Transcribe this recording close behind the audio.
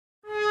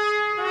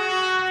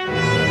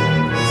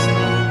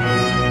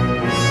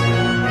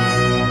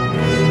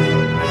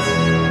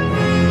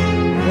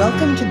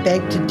Welcome to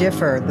Beg to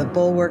Differ, the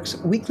Bulwark's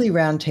weekly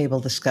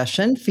roundtable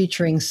discussion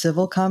featuring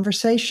civil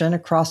conversation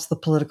across the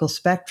political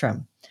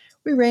spectrum.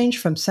 We range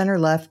from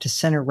center-left to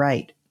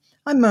center-right.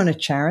 I'm Mona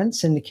Charan,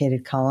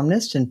 syndicated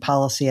columnist and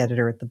policy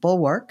editor at the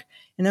Bulwark,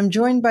 and I'm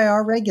joined by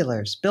our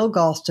regulars, Bill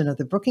Galston of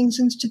the Brookings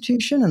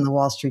Institution and the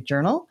Wall Street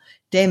Journal,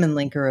 Damon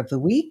Linker of The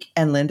Week,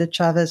 and Linda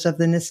Chavez of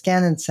the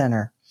Niskanen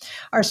Center.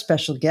 Our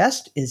special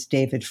guest is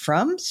David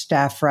Frum,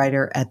 staff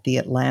writer at The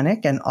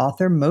Atlantic and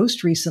author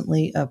most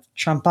recently of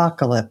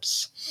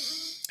Trumpocalypse.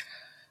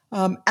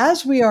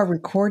 As we are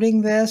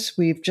recording this,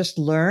 we've just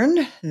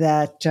learned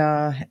that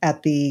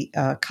at the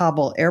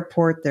Kabul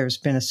airport, there's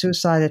been a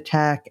suicide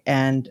attack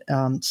and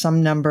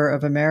some number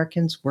of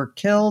Americans were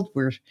killed.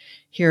 We're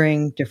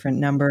hearing different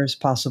numbers,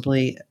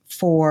 possibly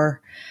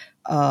 4.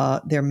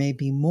 There may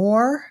be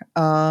more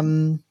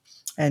and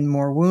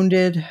more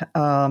wounded.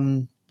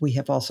 We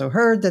have also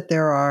heard that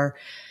there are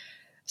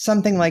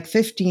something like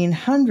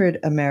 1,500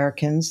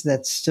 Americans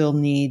that still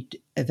need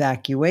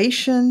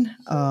evacuation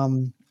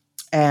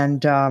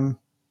and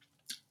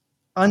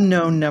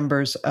unknown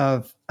numbers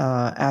of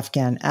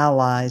Afghan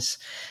allies,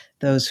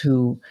 those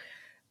who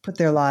put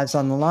their lives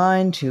on the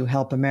line to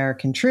help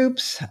American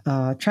troops,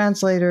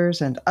 translators,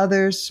 and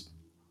others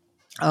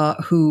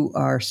who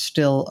are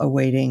still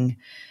awaiting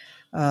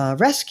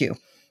rescue.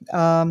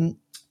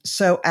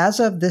 So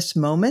as of this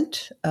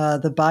moment,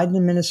 the Biden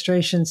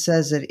administration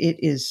says that it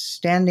is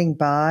standing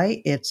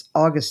by its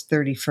August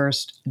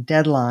 31st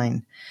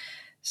deadline.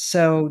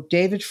 So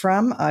David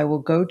Frum, I will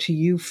go to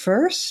you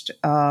first.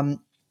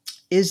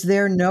 Is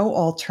there no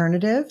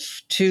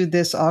alternative to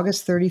this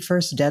August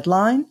 31st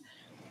deadline?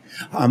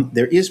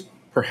 There is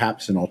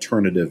perhaps an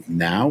alternative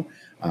now.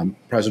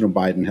 President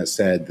Biden has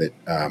said that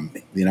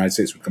the United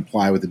States would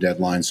comply with the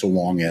deadline so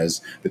long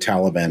as the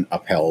Taliban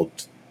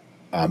upheld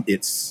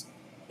its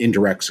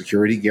indirect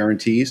security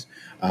guarantees.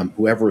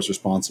 Whoever is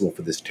responsible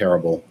for this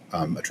terrible,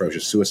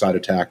 atrocious suicide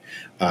attack,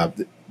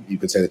 you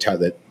could say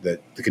that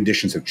the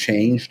conditions have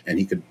changed, and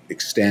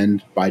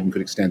Biden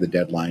could extend the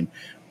deadline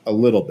a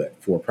little bit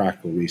for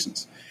practical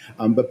reasons.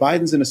 But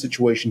Biden's in a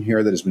situation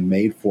here that has been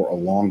made for a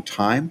long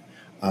time,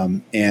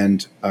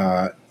 and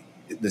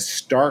the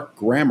stark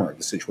grammar of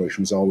the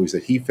situation was always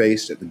that he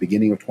faced at the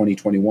beginning of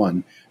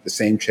 2021 the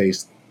same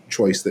choice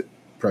that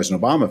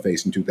President Obama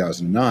faced in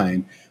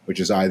 2009,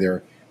 which is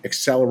either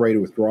accelerate a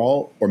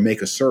withdrawal or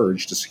make a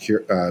surge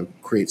to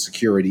create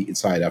security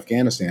inside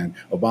Afghanistan.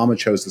 Obama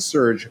chose the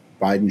surge.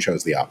 Biden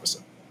chose the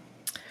opposite.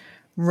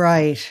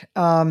 Right.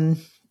 Damon,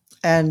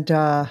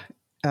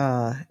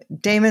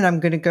 I'm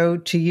going to go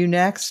to you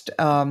next.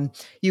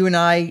 You and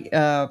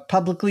I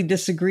publicly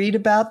disagreed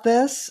about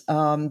this,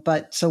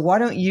 but so why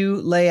don't you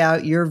lay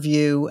out your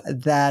view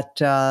that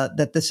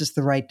this is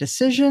the right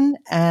decision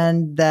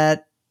and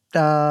that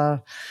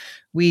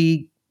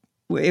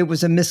it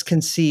was a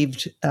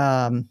misconceived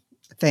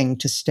thing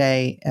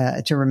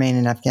to remain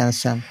in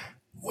Afghanistan?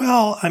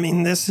 Well, I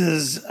mean, I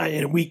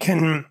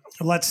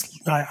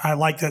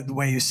like the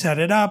way you set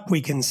it up. We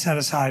can set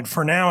aside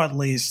for now, at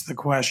least, the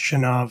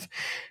question of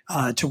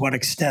to what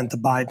extent the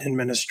Biden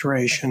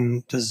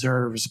administration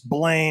deserves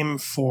blame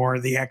for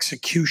the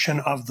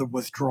execution of the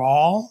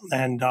withdrawal.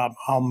 And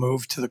I'll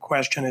move to the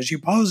question as you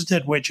posed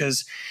it, which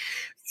is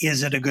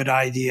it a good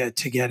idea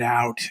to get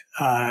out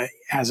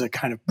as a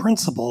kind of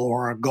principle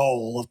or a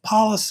goal of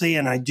policy?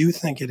 And I do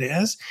think it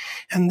is.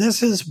 And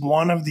this is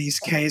one of these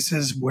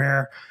cases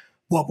where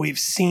what we've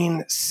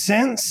seen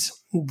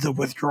since the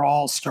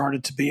withdrawal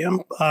started to be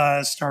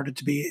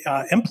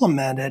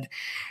implemented,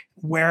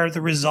 where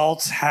the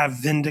results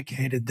have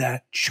vindicated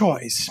that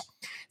choice.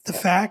 The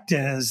fact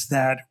is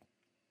that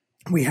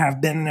we have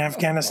been in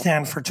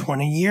Afghanistan for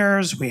 20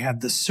 years. We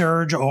had the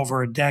surge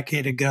over a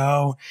decade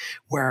ago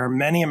where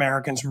many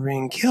Americans were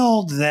being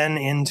killed, then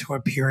into a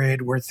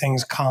period where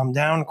things calmed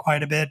down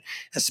quite a bit,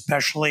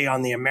 especially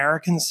on the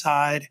American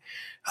side.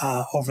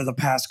 Over the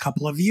past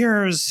couple of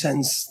years,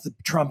 since the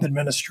Trump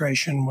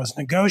administration was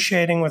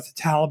negotiating with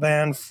the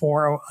Taliban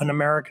for an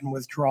American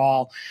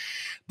withdrawal.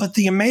 But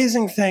the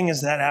amazing thing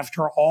is that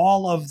after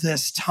all of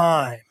this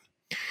time,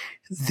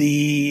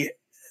 the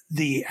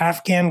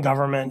Afghan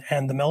government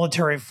and the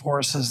military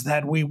forces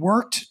that we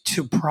worked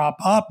to prop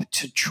up,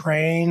 to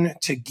train,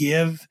 to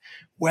give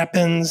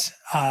weapons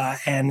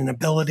and an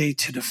ability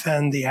to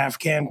defend the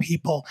Afghan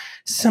people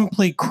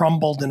simply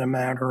crumbled in a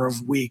matter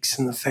of weeks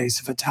in the face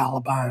of a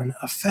Taliban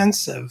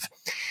offensive,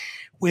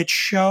 which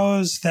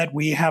shows that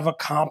we have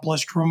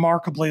accomplished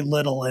remarkably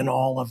little in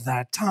all of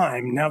that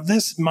time. Now,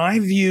 my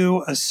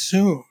view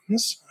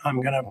assumes,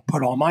 I'm going to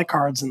put all my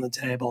cards on the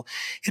table,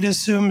 it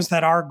assumes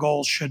that our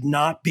goal should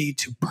not be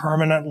to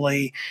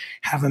permanently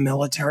have a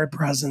military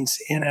presence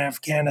in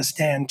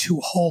Afghanistan to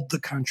hold the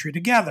country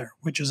together,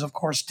 which is, of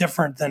course,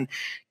 different than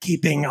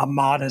keeping a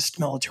modest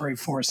military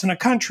force in a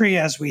country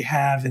as we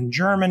have in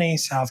Germany,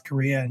 South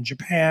Korea, and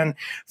Japan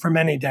for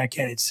many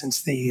decades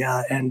since the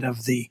end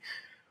of the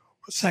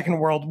Second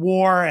World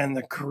War and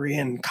the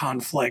Korean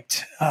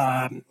conflict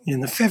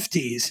in the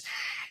 50s.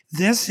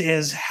 This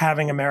is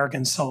having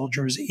American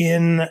soldiers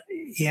in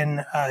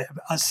in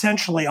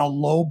essentially a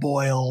low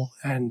boil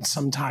and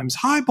sometimes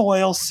high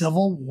boil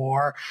civil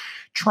war,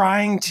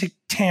 trying to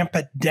tamp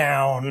it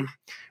down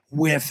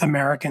with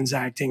Americans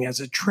acting as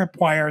a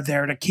tripwire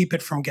there to keep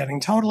it from getting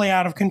totally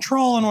out of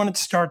control. And when it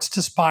starts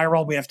to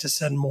spiral, we have to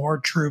send more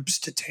troops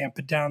to tamp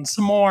it down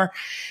some more.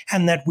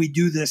 And that we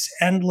do this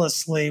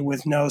endlessly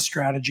with no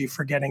strategy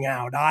for getting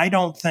out. I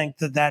don't think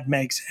that that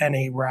makes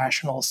any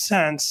rational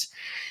sense.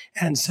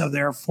 And so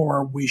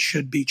therefore, we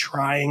should be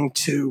trying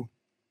to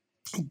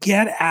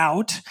get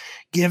out,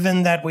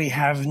 given that we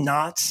have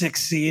not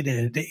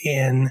succeeded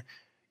in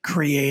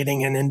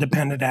creating an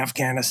independent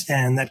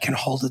Afghanistan that can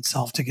hold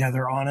itself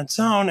together on its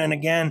own. And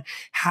again,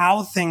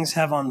 how things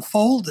have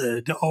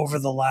unfolded over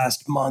the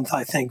last month,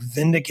 I think,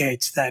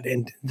 vindicates that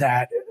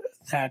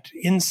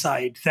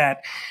insight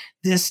that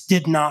this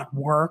did not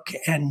work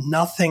and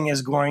nothing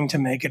is going to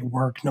make it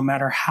work no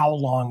matter how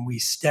long we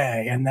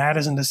stay. And that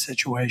isn't a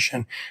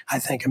situation I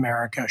think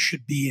America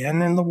should be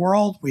in the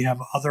world. We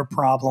have other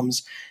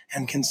problems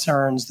and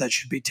concerns that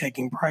should be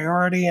taking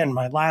priority. And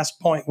my last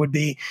point would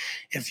be,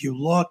 if you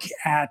look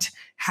at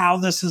how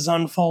this has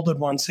unfolded,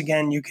 once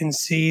again, you can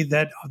see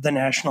that the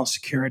national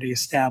security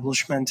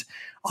establishment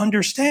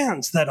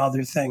understands that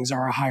other things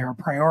are a higher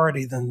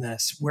priority than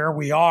this. Where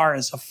we are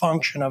is a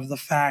function of the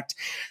fact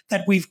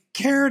that we've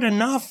cared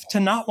enough to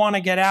not want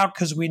to get out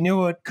because we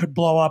knew it could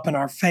blow up in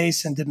our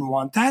face and didn't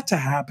want that to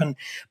happen,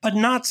 but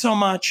not so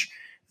much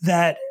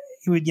that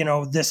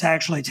this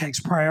actually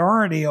takes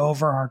priority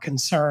over our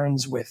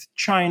concerns with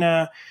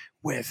China,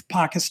 with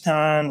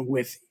Pakistan,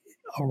 with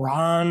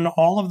Iran,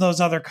 all of those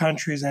other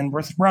countries, and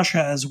with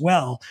Russia as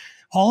well.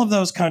 All of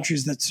those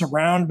countries that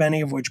surround,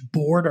 many of which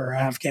border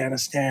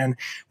Afghanistan,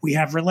 we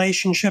have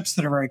relationships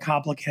that are very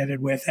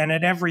complicated with. And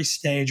at every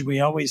stage,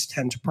 we always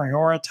tend to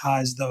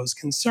prioritize those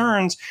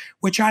concerns,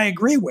 which I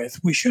agree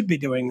with. We should be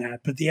doing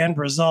that. But the end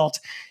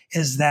result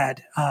is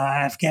that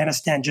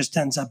Afghanistan just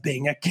ends up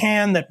being a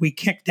can that we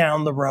kick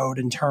down the road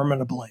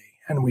interminably.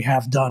 And we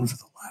have done for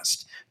the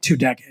last 2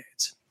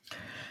 decades.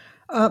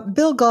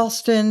 Bill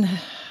Galston,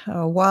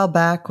 a while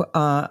back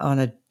on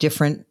a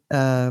different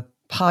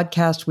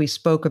podcast, we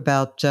spoke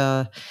about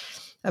the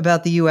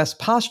U.S.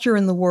 posture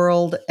in the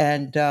world,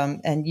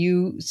 and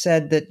you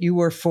said that you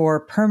were for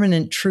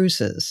permanent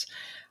truces.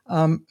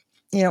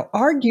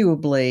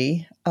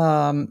 Arguably,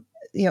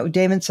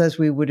 Damon says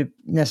we would have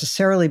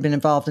necessarily been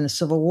involved in a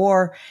civil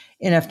war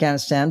in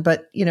Afghanistan,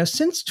 but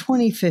since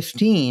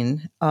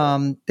 2015,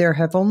 there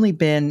have only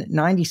been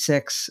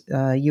 96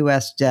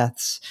 U.S.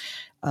 deaths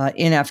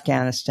in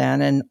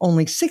Afghanistan, and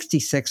only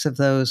 66 of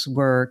those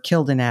were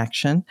killed in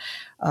action.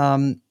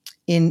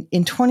 In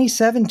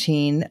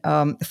 2017,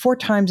 4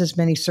 times as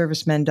many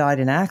servicemen died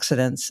in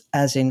accidents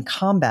as in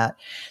combat.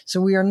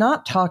 So we are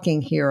not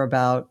talking here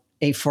about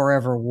a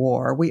forever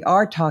war. We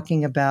are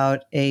talking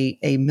about a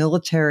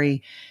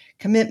military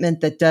commitment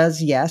that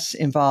does, yes,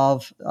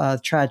 involve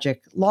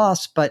tragic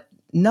loss, but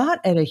not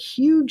at a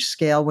huge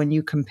scale when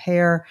you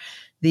compare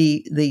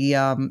the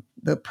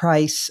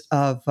price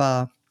of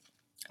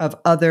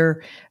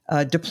other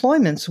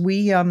deployments.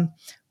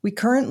 We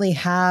currently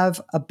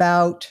have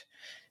about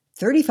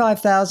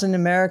 35,000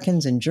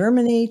 Americans in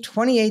Germany,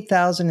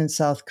 28,000 in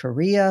South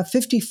Korea,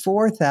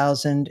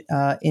 54,000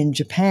 in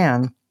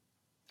Japan.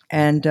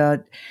 And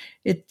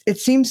it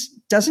seems,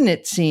 doesn't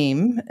it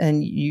seem,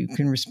 and you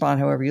can respond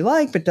however you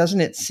like, but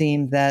doesn't it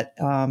seem that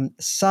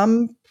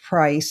some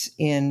price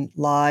in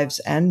lives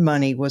and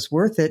money was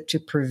worth it to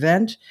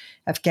prevent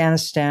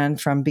Afghanistan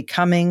from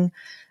becoming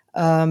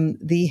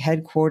the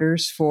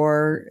headquarters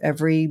for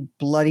every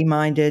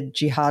bloody-minded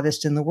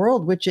jihadist in the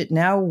world, which it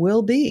now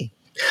will be?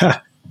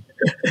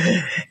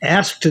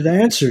 Asked and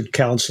answered,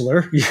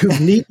 counselor. You've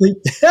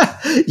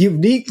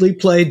neatly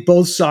played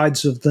both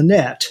sides of the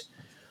net.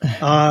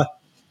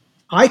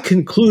 I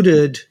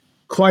concluded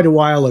quite a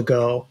while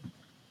ago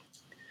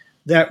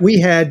that we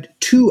had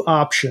 2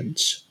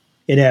 options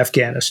in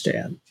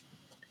Afghanistan: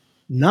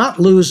 not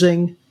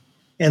losing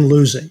and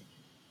losing.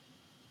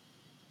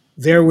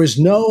 There was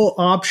no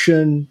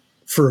option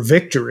for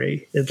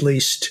victory, at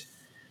least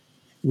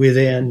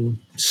within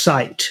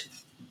sight,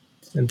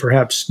 and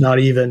perhaps not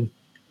even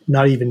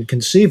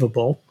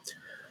conceivable.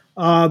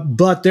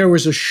 But there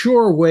was a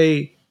sure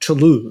way to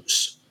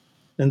lose,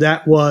 and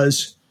that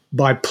was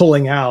by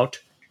pulling out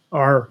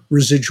our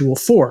residual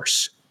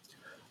force.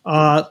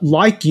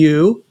 Like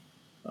you,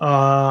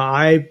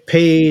 I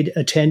paid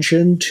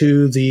attention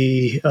to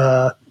the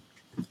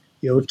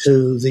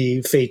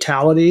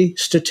fatality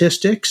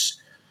statistics.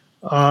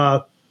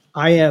 I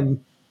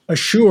am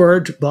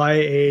assured by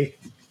a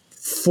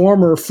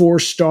former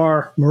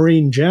 4-star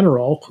Marine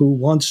general who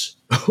once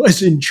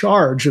was in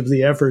charge of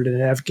the effort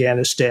in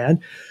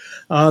Afghanistan,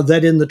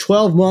 that in the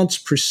 12 months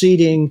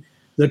preceding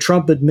the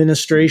Trump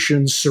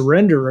administration's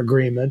surrender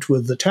agreement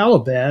with the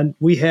Taliban,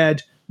 we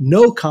had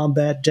no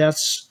combat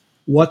deaths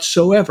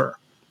whatsoever.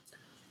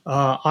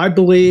 I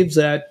believe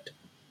that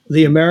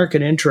the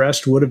American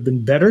interest would have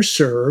been better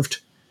served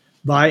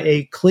by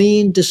a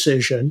clean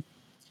decision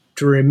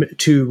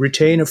to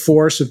retain a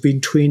force of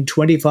between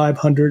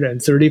 2,500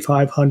 and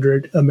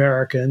 3,500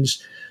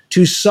 Americans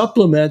to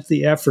supplement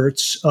the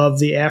efforts of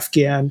the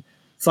Afghan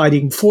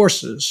fighting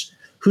forces,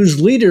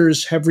 whose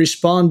leaders have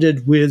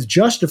responded with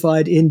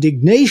justified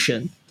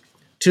indignation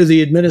to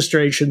the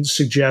administration's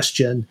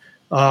suggestion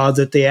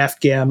that the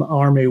Afghan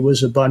army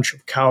was a bunch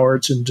of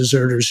cowards and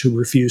deserters who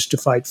refused to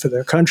fight for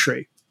their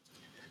country.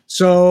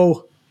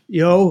 So,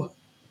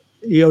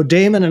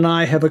 Damon and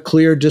I have a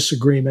clear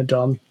disagreement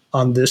on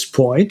this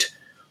point.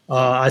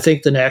 I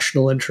think the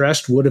national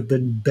interest would have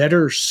been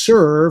better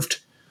served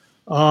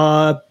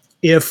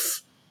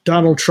if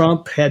Donald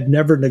Trump had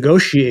never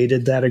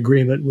negotiated that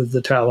agreement with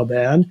the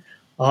Taliban,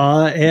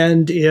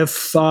 and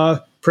if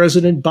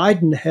President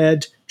Biden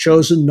had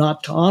chosen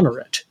not to honor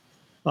it.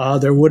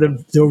 There would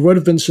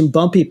have been some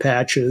bumpy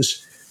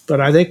patches,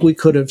 but I think we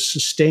could have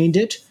sustained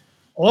it.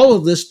 All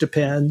of this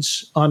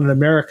depends on an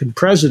American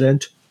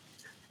president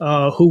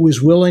who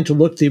was willing to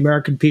look the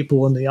American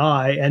people in the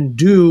eye and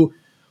do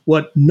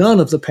what none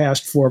of the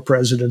past four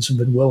presidents have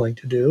been willing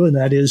to do, and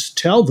that is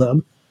tell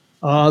them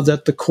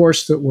that the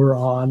course that we're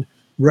on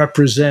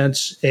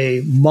represents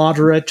a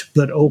moderate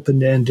but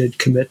open-ended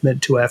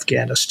commitment to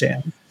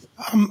Afghanistan.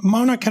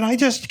 Mona, could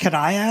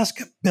I ask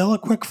Bill a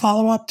quick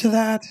follow-up to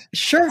that?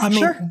 Sure,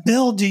 sure.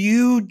 Bill, do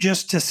you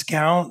just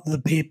discount the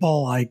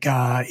people like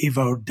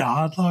Ivo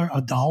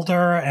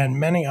Daalder and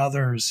many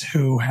others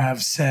who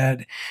have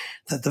said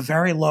that the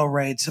very low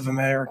rates of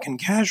American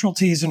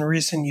casualties in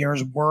recent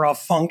years were a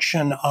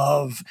function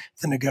of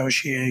the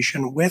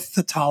negotiation with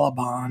the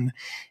Taliban,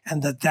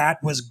 and that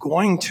was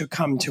going to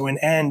come to an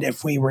end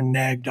if we were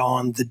negged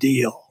on the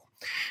deal?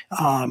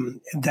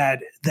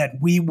 That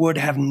we would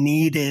have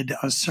needed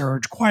a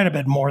surge quite a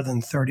bit more than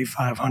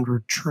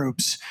 3,500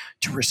 troops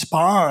to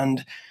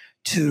respond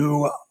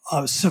to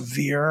a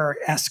severe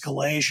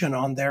escalation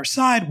on their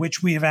side,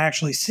 which we have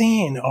actually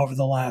seen over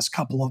the last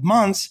couple of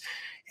months,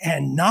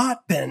 and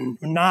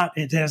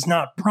it has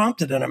not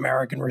prompted an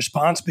American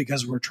response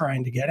because we're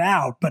trying to get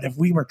out. But if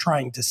we were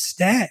trying to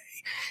stay,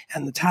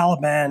 and the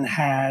Taliban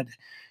had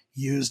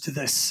used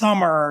this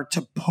summer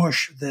to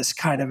push this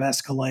kind of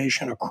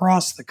escalation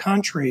across the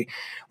country,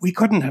 we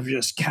couldn't have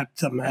just kept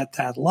them at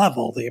that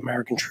level, the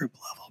American troop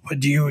level.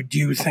 But do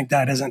you think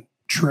that isn't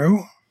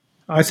true?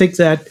 I think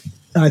that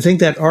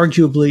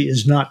arguably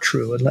is not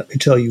true, and let me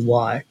tell you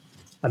why.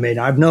 I mean,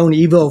 I've known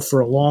Ivo for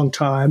a long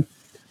time.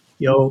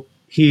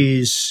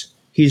 He's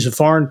a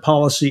foreign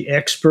policy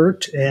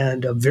expert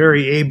and a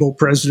very able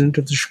president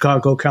of the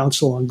Chicago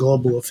Council on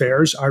Global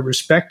Affairs. I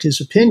respect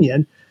his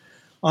opinion.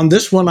 On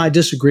this one, I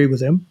disagree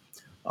with him,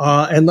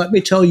 and let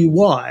me tell you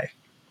why.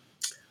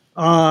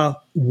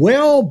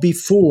 Well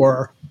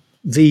before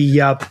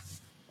the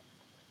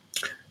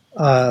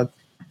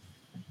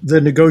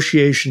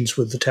negotiations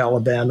with the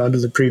Taliban under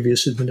the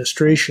previous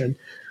administration,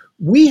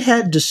 we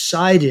had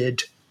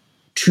decided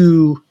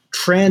to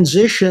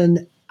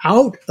transition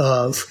out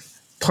of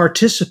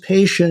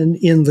participation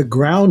in the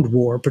ground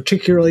war,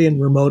 particularly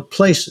in remote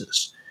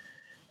places.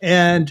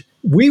 And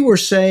we were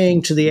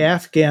saying to the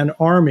Afghan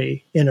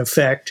army, in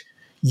effect,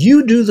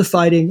 you do the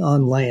fighting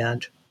on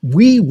land.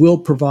 We will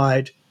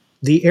provide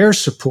the air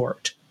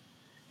support.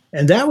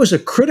 And that was a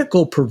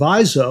critical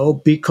proviso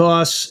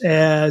because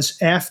as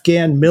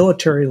Afghan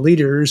military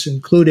leaders,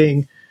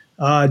 including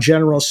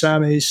General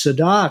Sami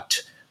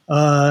Sadat,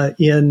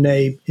 in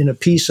a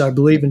piece, I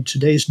believe, in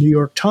today's New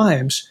York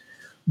Times,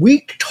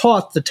 we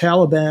taught the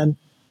Taliban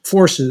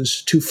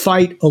forces to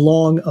fight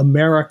along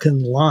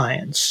American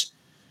lines.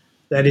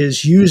 That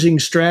is, using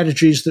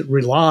strategies that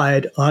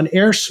relied on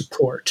air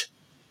support.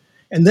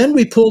 And then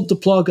we pulled the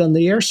plug on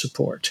the air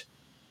support,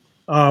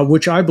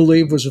 which I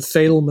believe was a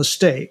fatal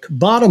mistake.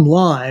 Bottom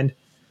line,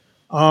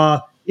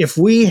 if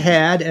we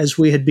had, as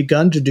we had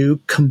begun to do,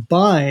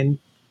 confined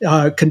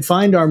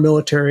our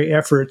military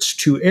efforts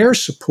to air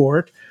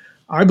support,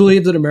 I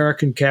believe that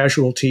American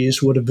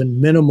casualties would have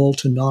been minimal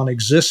to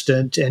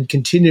non-existent and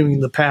continuing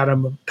the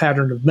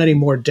pattern of many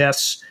more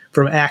deaths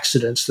from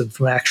accidents than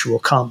from actual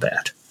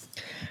combat.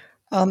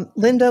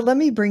 Linda, let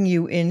me bring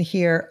you in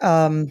here.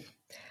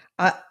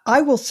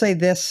 I will say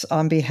this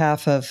on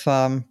behalf of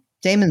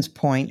Damon's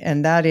point,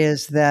 and that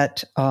is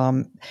that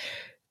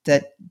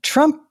that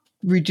Trump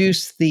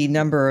reduced the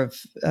number of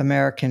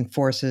American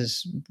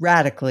forces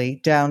radically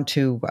down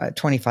to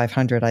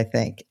 2,500, I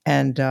think.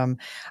 And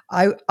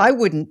I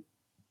wouldn't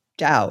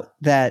doubt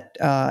that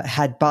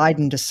had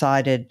Biden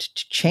decided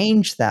to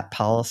change that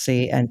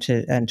policy and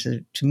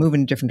to move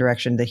in a different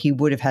direction, that he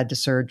would have had to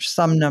surge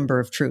some number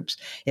of troops.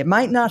 It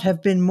might not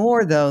have been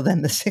more, though,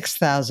 than the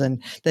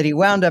 6,000 that he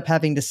wound up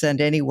having to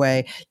send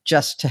anyway,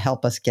 just to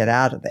help us get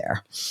out of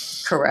there.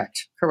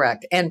 Correct.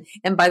 And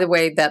by the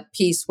way, that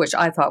piece, which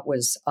I thought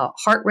was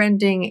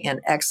heartrending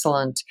and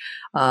excellent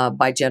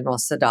by General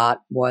Sadat,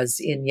 was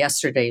in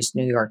yesterday's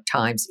New York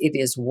Times. It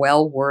is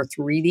well worth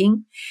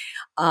reading.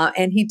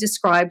 And he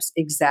describes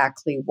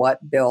exactly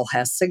what Bill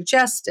has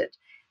suggested,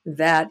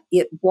 that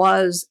it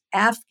was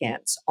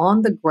Afghans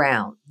on the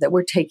ground that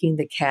were taking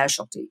the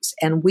casualties.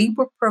 And we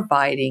were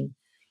providing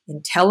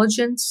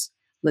intelligence,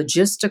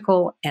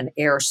 logistical and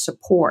air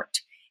support.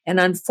 And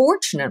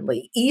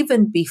unfortunately,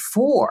 even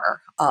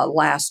before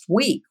last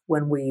week,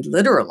 when we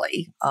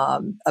literally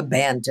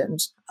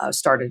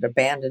started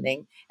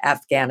abandoning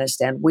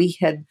Afghanistan, we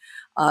had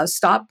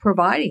stopped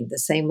providing the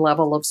same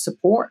level of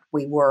support.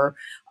 We were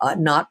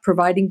not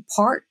providing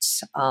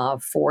parts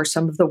for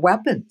some of the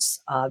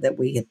weapons that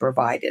we had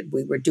provided.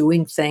 We were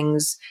doing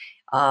things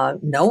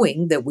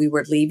knowing that we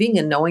were leaving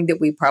and knowing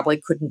that we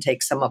probably couldn't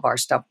take some of our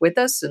stuff with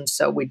us. And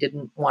so we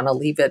didn't want to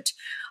leave it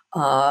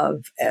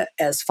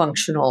as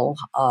functional.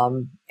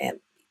 And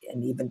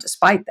even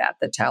despite that,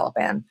 the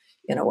Taliban,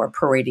 were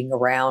parading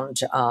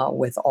around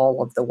with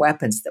all of the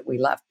weapons that we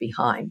left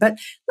behind. But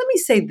let me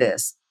say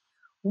this.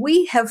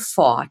 We have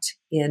fought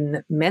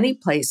in many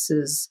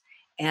places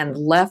and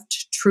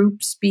left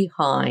troops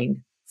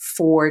behind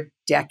for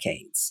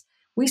decades.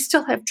 We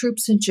still have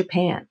troops in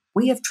Japan.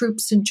 We have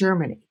troops in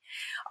Germany.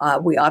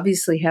 We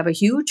obviously have a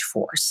huge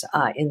force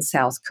in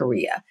South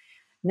Korea.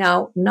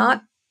 Now,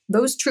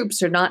 those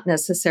troops are not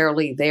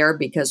necessarily there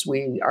because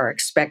we are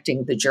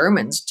expecting the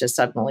Germans to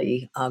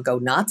suddenly go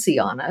Nazi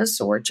on us,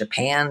 or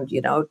Japan,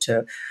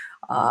 to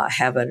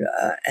have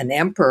an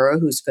emperor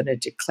who's going to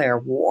declare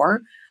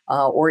war,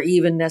 or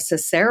even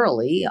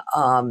necessarily,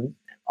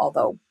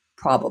 although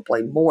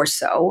probably more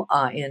so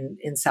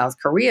in South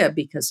Korea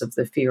because of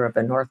the fear of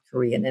a North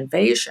Korean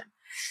invasion.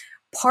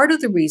 Part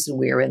of the reason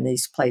we are in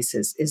these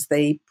places is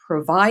they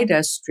provide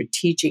us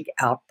strategic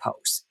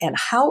outposts. And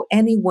how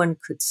anyone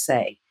could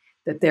say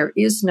that there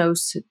is no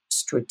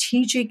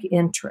strategic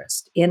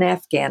interest in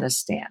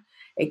Afghanistan,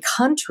 a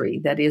country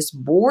that is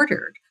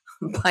bordered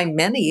by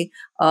many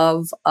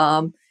of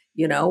our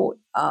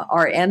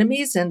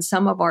enemies and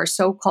some of our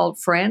so-called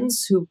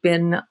friends who've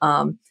been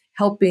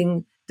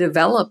helping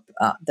develop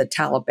the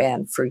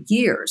Taliban for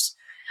years.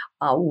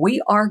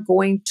 We are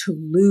going to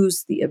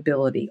lose the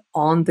ability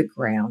on the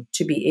ground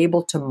to be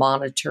able to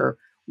monitor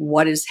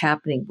what is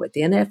happening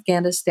within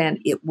Afghanistan.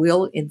 It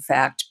will, in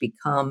fact,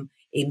 become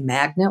a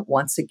magnet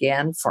once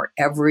again for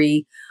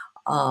every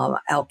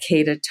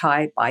Al-Qaeda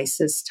type,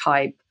 ISIS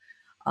type,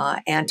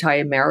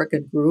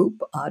 anti-American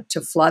group to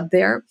flood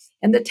there.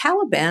 And the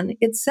Taliban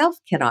itself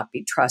cannot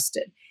be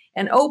trusted.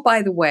 And oh,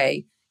 by the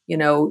way,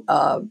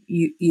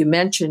 you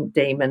mentioned,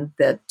 Damon,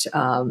 that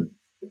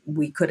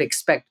we could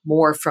expect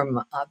more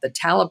from the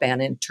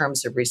Taliban in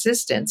terms of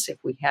resistance if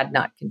we had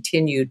not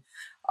continued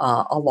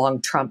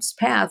along Trump's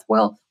path.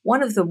 Well,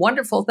 one of the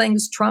wonderful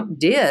things Trump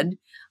did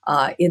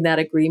in that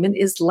agreement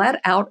is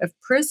let out of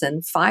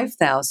prison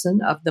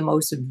 5,000 of the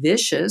most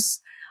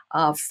vicious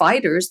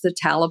fighters the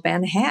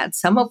Taliban had,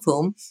 some of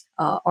whom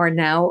are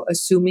now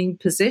assuming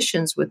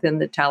positions within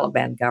the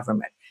Taliban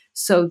government.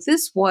 So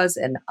this was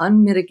an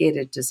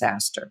unmitigated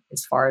disaster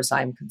as far as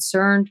I'm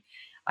concerned.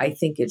 I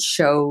think it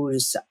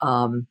shows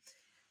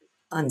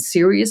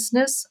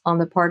unseriousness on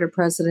the part of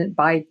President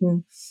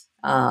Biden.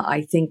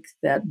 I think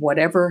that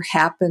whatever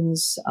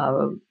happens,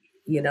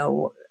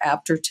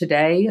 after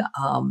today,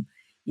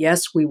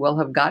 yes, we will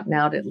have gotten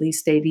out at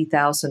least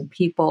 80,000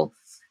 people,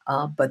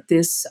 but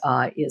this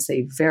is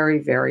a very,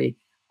 very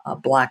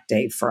black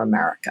day for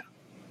America.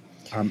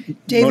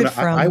 David,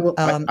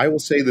 Mona, I will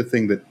say the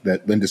thing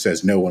that Linda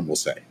says no one will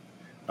say,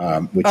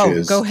 which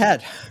go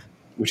ahead.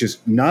 Which is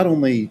not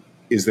only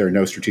is there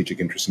no strategic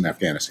interest in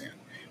Afghanistan,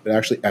 but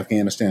actually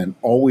Afghanistan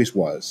always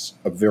was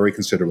a very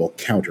considerable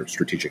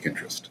counter-strategic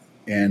interest.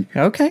 And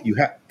you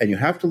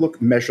have to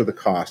measure the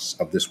costs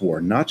of this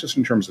war, not just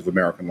in terms of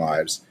American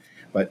lives,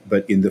 but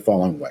in the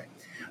following way.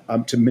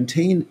 To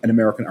maintain an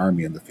American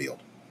army in the field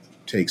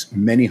takes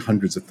many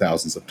hundreds of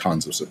thousands of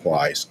tons of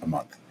supplies a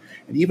month.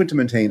 And even to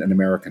maintain an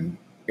American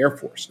Air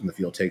Force in the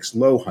field takes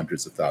low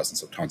hundreds of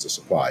thousands of tons of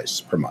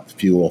supplies per month,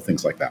 fuel,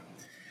 things like that.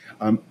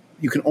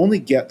 You can only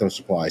get those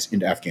supplies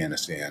into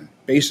Afghanistan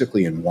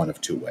basically in one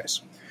of two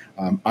ways.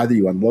 Either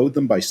you unload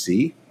them by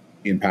sea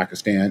in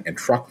Pakistan and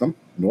truck them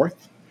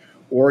north,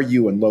 or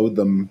you unload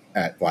them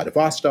at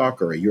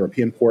Vladivostok or a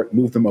European port,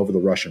 move them over the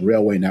Russian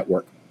railway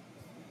network,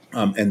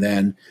 and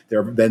then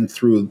they're then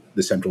through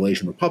the Central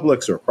Asian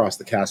republics or across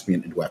the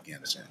Caspian into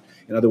Afghanistan.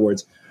 In other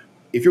words,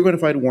 if you're going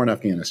to fight a war in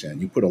Afghanistan,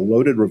 you put a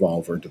loaded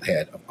revolver into the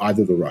head of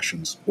either the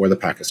Russians or the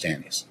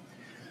Pakistanis.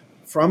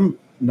 From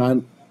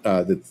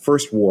the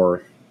first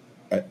war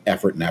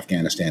effort in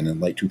Afghanistan in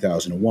late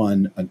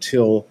 2001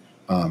 until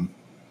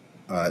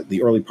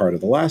the early part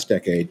of the last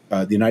decade,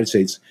 the United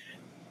States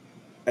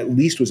at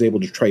least was able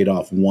to trade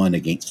off one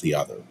against the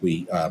other.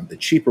 The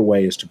cheaper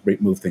way is to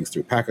move things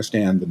through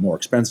Pakistan. The more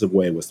expensive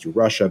way was through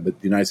Russia, but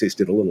the United States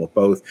did a little of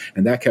both,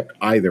 and that kept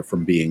either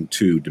from being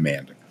too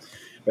demanding.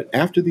 But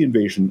after the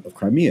invasion of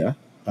Crimea,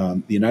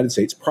 the United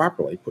States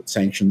properly put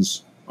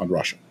sanctions on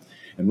Russia.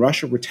 And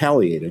Russia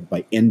retaliated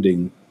by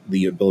ending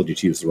the ability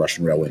to use the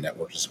Russian railway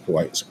network to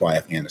supply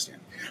Afghanistan.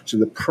 So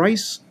the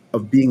price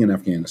of being in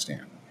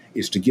Afghanistan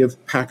is to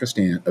give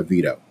Pakistan a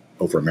veto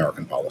over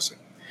American policy.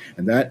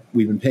 And that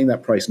we've been paying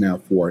that price now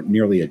for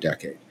nearly a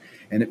decade.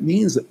 And it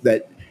means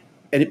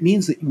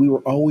that we were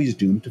always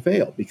doomed to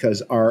fail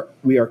because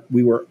we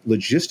were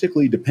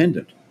logistically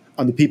dependent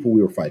on the people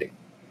we were fighting.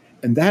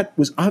 And that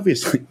was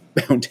obviously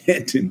bound to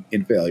end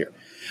in failure.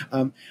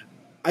 Um,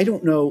 I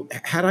don't know,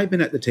 had I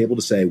been at the table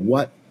to say,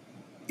 what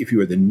if you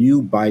were the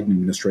new Biden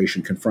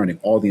administration confronting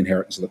all the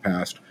inheritance of the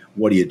past,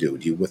 what do you do?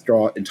 Do you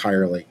withdraw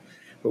entirely?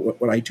 But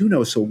what I do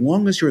know is, so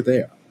long as you're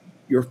there,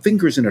 your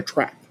finger's in a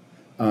trap,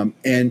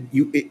 and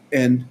you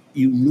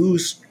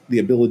lose the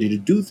ability to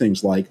do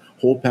things like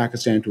hold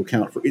Pakistan to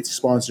account for its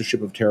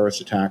sponsorship of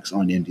terrorist attacks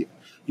on India.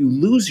 You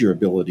lose your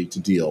ability to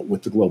deal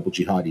with the global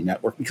jihadi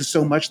network because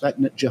so much that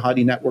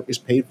jihadi network is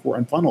paid for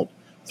and funneled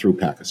through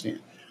Pakistan.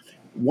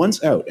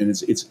 Once out, and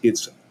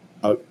it's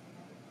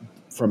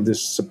from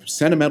this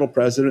sentimental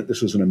president,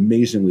 this was an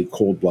amazingly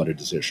cold-blooded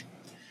decision.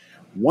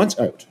 Once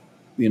out,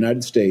 the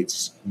United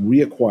States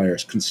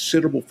reacquires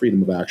considerable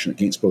freedom of action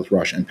against both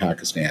Russia and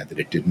Pakistan that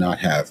it did not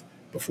have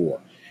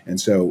before. And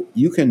so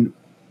you can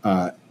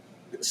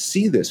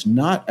see this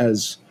not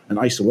as an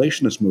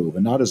isolationist move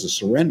and not as a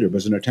surrender, but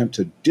as an attempt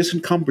to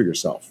disencumber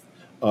yourself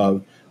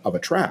of a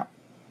trap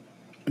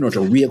in order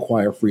to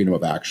reacquire freedom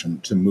of action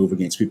to move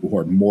against people who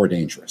are more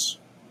dangerous.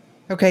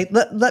 Okay,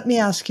 let me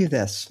ask you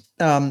this.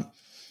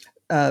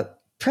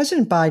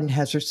 President Biden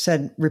has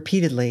said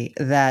repeatedly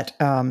that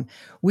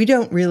we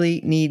don't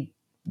really need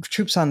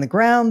troops on the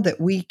ground, that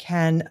we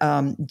can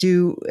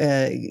do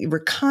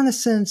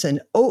reconnaissance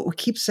and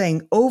keep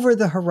saying over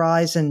the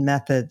horizon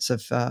methods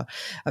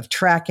of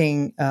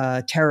tracking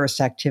terrorist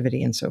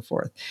activity and so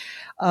forth.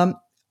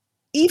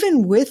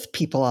 Even with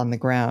people on the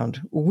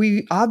ground,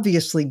 we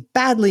obviously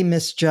badly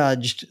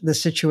misjudged the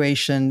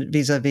situation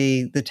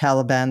vis-a-vis the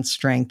Taliban's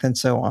strength and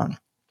so on.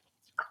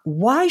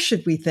 Why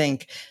should we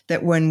think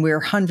that when we're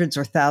hundreds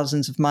or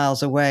thousands of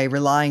miles away,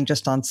 relying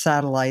just on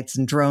satellites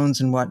and drones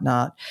and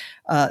whatnot,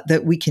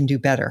 that we can do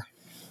better?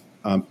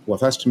 Well, if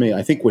that's to me,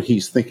 I think what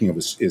he's thinking of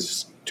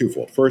is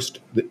twofold. First,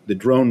 the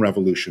drone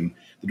revolution.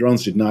 The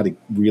drones did not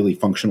really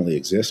functionally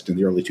exist in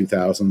the early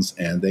 2000s,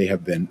 and they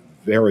have been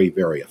very,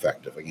 very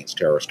effective against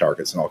terrorist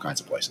targets in all kinds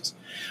of places.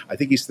 I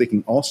think he's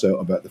thinking also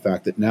about the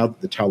fact that now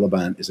that the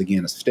Taliban is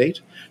again a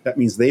state, that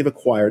means they've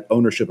acquired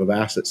ownership of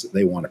assets that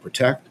they want to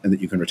protect and that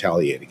you can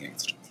retaliate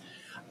against.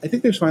 I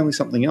think there's finally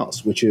something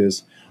else, which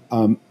is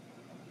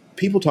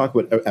people talk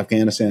about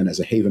Afghanistan as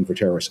a haven for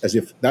terrorists, as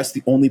if that's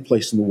the only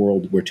place in the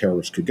world where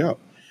terrorists could go.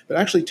 But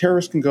actually,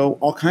 terrorists can go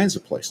all kinds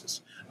of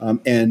places.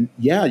 And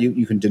yeah,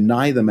 you can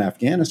deny them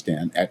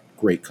Afghanistan at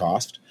great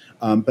cost,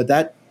 but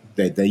that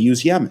they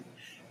use Yemen.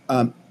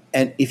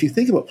 And if you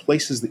think about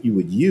places that you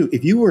would use,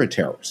 if you were a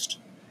terrorist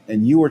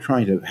and you were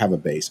trying to have a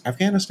base,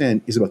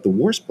 Afghanistan is about the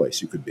worst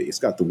place you could be. It's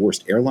got the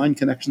worst airline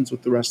connections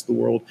with the rest of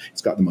the world.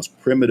 It's got the most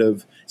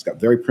primitive, it's got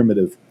very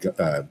primitive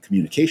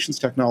communications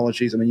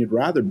technologies. I mean, you'd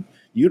rather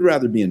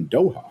be in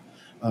Doha.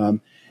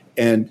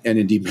 And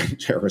indeed,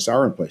 terrorists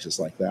are in places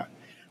like that.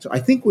 So I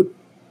think what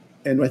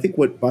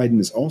Biden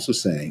is also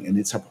saying, and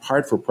it's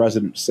hard for a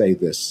president to say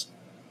this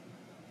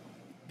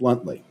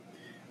bluntly,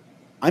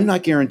 I'm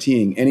not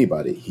guaranteeing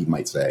anybody, he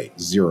might say,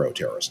 zero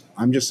terrorism.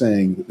 I'm just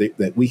saying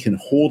that we can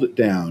hold it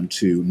down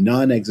to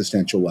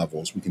non-existential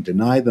levels. We can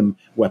deny them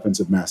weapons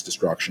of mass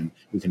destruction.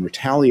 We can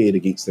retaliate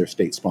against their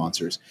state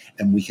sponsors.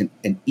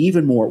 And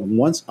even more,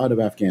 once out of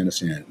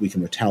Afghanistan, we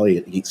can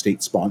retaliate against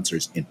state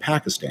sponsors in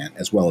Pakistan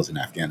as well as in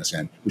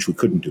Afghanistan, which we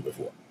couldn't do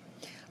before.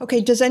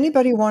 Okay, does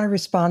anybody want to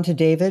respond to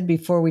David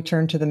before we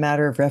turn to the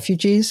matter of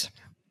refugees?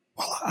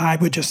 Well, I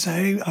would just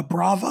say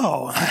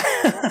bravo.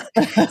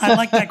 I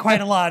like that quite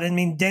a lot. I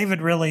mean,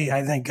 David really,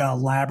 I think,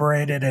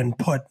 elaborated and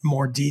put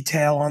more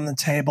detail on the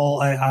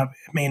table. I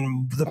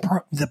mean,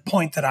 the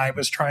point that I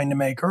was trying to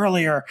make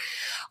earlier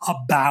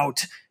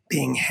about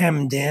being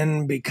hemmed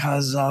in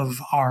because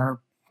of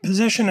our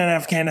position in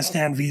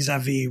Afghanistan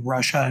vis-a-vis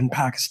Russia and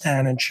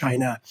Pakistan and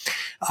China.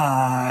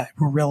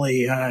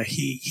 Really,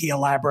 he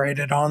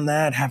elaborated on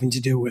that, having to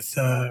do with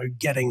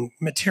getting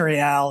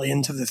material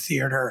into the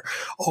theater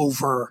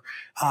over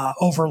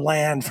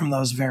land from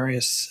those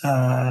various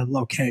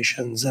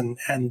locations, and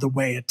the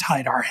way it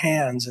tied our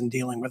hands in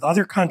dealing with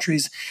other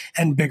countries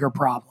and bigger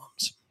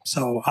problems.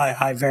 So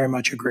I very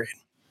much agreed.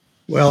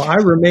 Well, I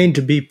remain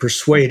to be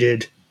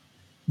persuaded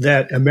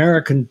that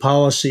American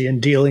policy in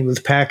dealing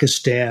with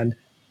Pakistan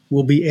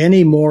will be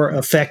any more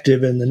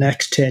effective in the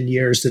next 10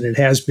 years than it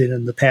has been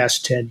in the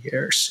past 10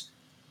 years.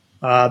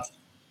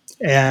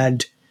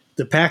 And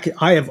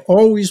I have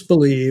always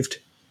believed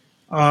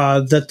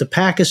that the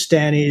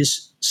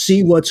Pakistanis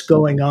see what's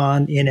going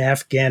on in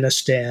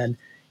Afghanistan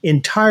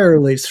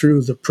entirely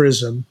through the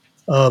prism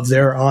of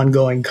their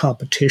ongoing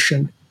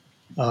competition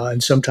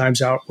and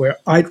sometimes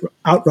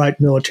outright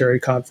military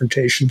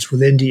confrontations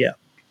with India.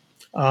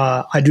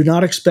 I do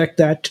not expect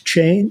that to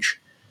change.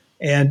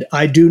 And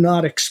I do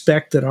not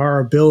expect that our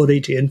ability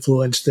to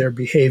influence their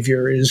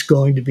behavior is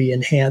going to be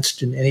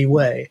enhanced in any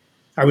way.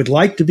 I would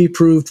like to be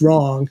proved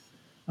wrong,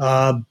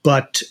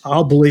 but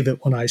I'll believe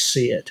it when I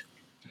see it.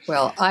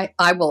 Well,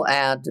 I will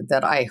add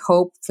that I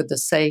hope for the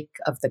sake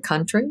of the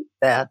country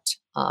that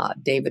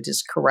David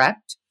is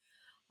correct,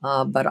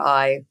 but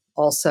I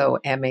also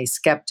am a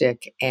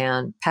skeptic,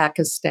 and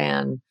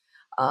Pakistan,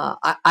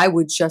 I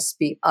would just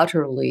be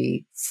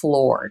utterly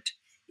floored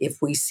if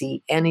we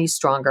see any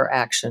stronger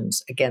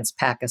actions against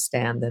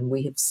Pakistan than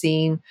we have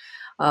seen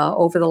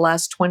over the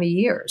last 20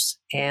 years.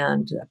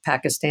 And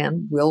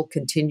Pakistan will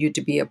continue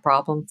to be a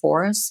problem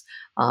for us.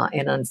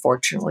 And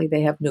unfortunately,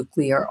 they have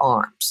nuclear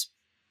arms.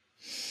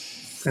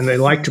 And they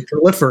like to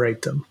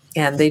proliferate them.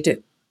 And they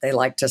do. They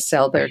like to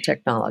sell their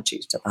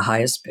technologies to the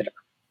highest bidder.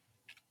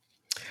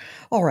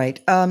 All right.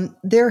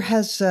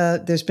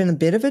 There's been a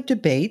bit of a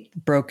debate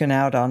broken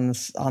out on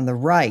the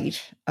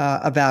right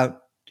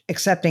about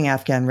accepting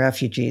Afghan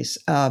refugees.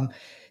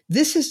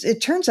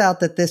 It turns out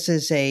that this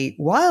is a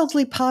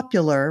broadly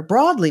popular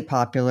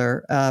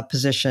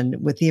position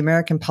with the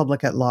American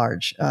public at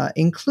large,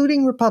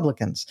 including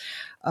Republicans,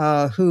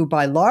 who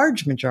by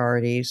large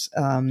majorities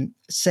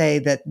say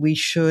that we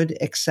should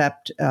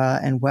accept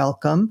and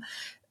welcome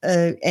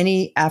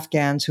any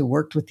Afghans who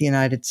worked with the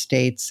United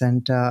States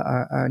and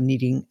are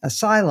needing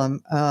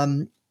asylum.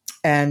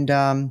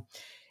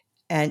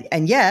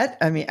 And yet,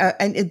 I mean,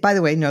 by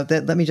the way, note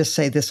that let me just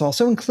say this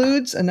also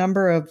includes a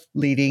number of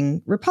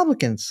leading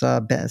Republicans.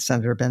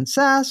 Senator Ben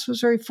Sasse was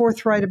very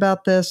forthright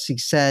about this. He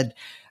said,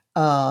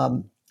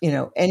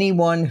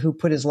 anyone who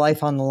put his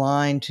life on the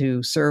line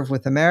to serve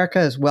with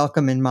America is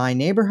welcome in my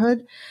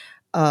neighborhood.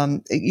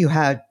 You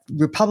had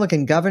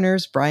Republican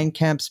governors, Brian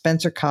Kemp,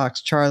 Spencer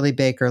Cox, Charlie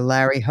Baker,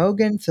 Larry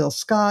Hogan, Phil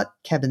Scott,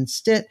 Kevin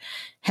Stitt,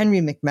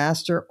 Henry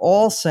McMaster,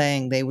 all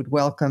saying they would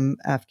welcome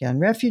Afghan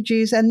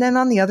refugees. And then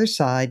on the other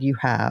side, you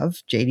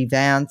have J.D.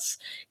 Vance,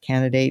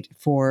 candidate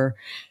for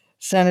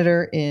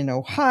senator in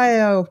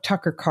Ohio,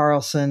 Tucker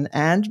Carlson,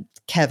 and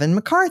Kevin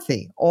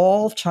McCarthy,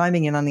 all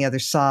chiming in on the other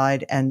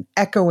side and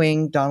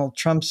echoing Donald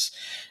Trump's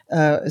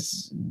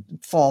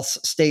false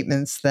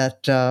statements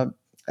that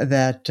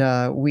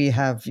we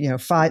have,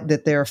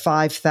 that there are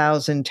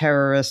 5,000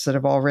 terrorists that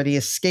have already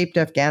escaped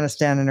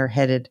Afghanistan and are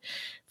headed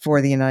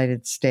for the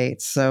United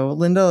States. So,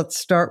 Linda, let's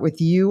start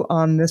with you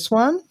on this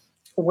one.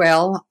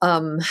 Well,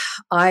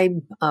 I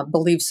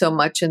believe so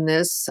much in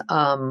this.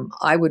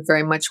 I would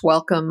very much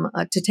welcome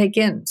to take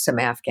in some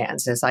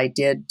Afghans, as I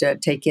did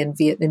take in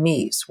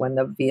Vietnamese when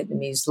the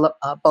Vietnamese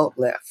boat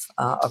lift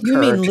occurred. You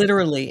mean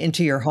literally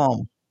into your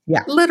home?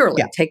 Yeah.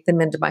 Literally take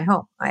them into my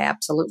home. I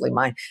absolutely.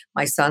 My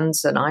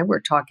sons and I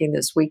were talking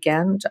this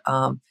weekend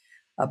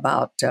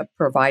about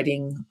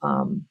providing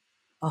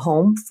a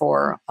home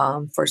for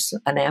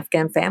an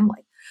Afghan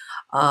family.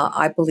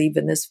 I believe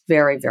in this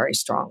very, very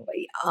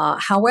strongly.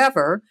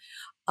 However,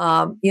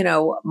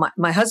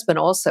 my husband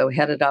also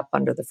headed up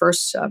under the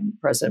first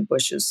President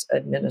Bush's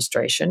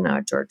administration,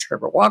 George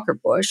Herbert Walker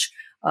Bush,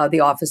 the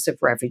Office of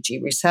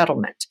Refugee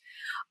Resettlement.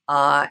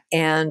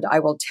 And I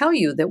will tell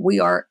you that we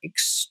are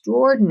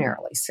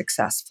extraordinarily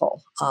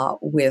successful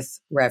with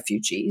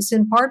refugees,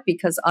 in part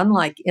because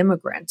unlike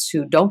immigrants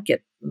who don't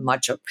get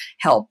much of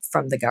help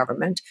from the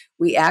government,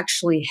 we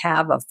actually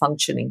have a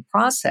functioning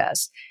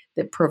process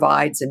that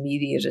provides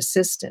immediate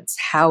assistance,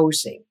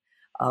 housing,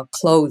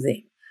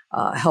 clothing,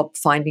 help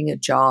finding a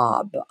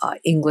job,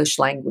 English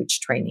language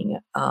training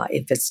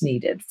if it's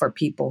needed for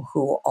people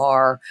who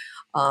are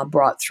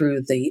brought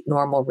through the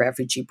normal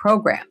refugee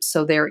program.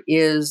 So there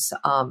is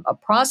a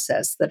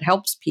process that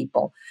helps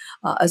people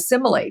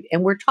assimilate.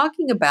 And we're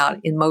talking about,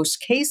 in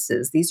most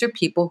cases, these are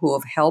people who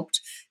have helped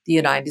the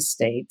United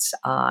States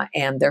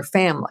and their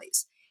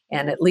families.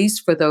 And at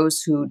least for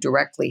those who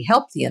directly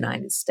help the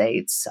United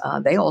States,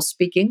 they all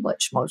speak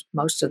English.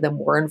 Most of them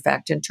were, in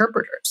fact,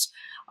 interpreters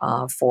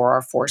for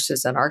our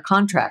forces and our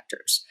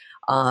contractors.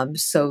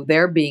 So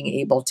their being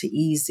able to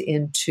ease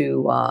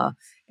into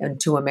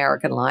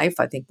American life,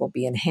 I think, will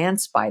be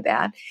enhanced by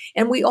that.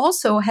 And we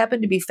also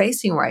happen to be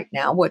facing right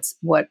now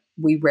what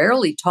we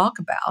rarely talk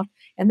about,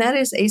 and that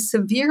is a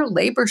severe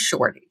labor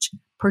shortage,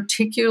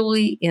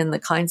 particularly in the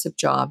kinds of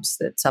jobs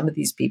that some of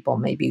these people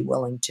may be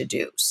willing to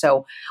do.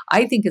 So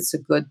I think it's a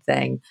good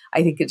thing.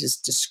 I think it is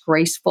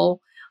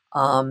disgraceful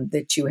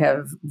that you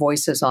have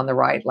voices on the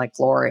right like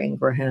Laura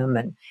Ingraham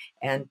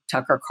and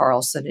Tucker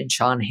Carlson and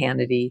Sean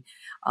Hannity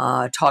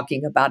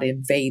talking about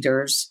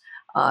invaders.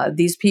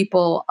 These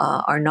people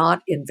are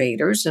not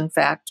invaders. In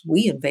fact,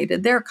 we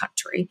invaded their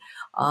country,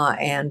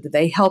 and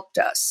they helped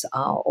us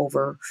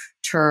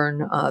overturn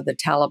the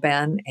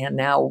Taliban, and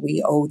now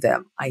we owe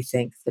them, I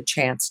think, the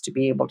chance to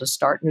be able to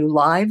start new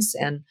lives.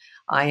 And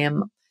I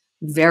am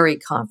very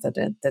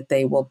confident that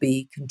they will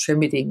be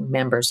contributing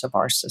members of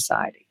our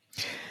society.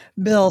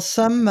 Bill,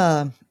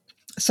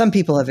 some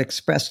people have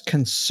expressed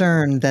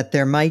concern that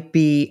there might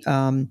be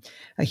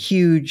a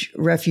huge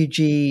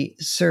refugee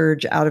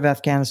surge out of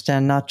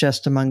Afghanistan, not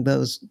just among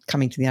those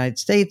coming to the United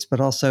States, but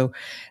also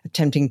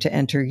attempting to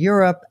enter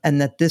Europe, and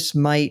that this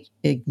might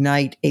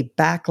ignite a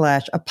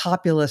backlash, a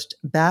populist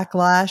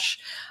backlash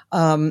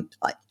on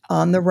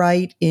the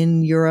right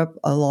in Europe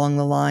along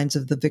the lines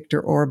of the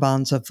Viktor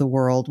Orbáns of the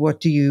world.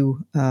 What do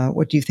you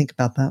think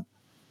about that?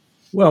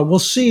 Well, we'll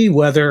see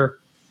whether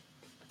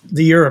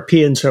the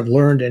Europeans have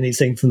learned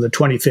anything from the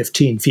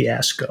 2015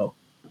 fiasco.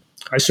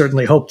 I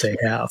certainly hope they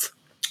have.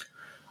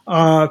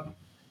 But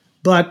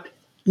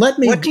let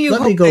me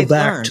go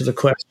back to the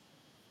question.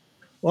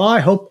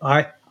 Well,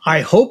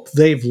 I hope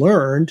they've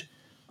learned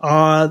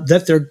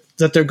that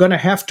they're going to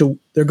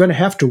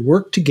have to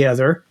work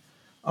together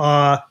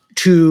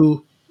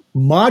to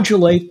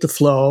modulate the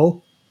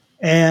flow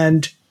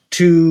and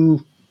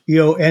to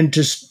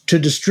to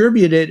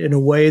distribute it in a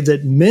way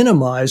that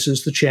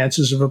minimizes the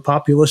chances of a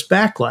populist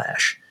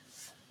backlash.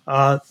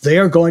 They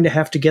are going to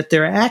have to get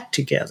their act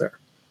together.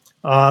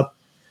 But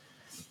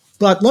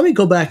let me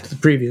go back to the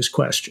previous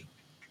question.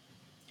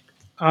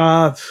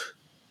 My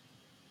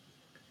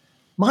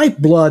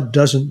blood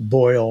doesn't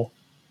boil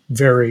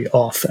very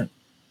often.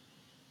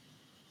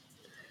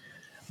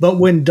 But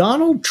when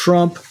Donald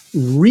Trump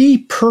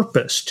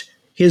repurposed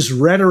his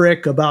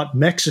rhetoric about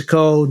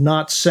Mexico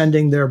not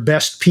sending their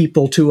best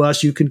people to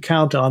us, you can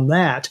count on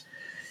that.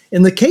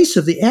 In the case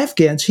of the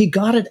Afghans, he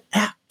got it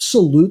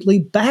absolutely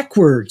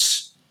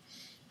backwards.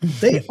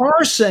 They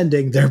are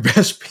sending their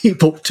best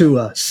people to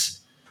us.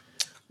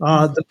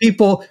 The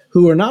people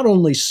who are not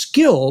only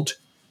skilled,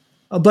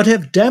 but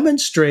have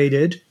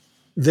demonstrated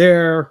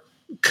their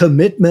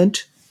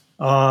commitment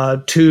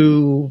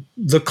to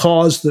the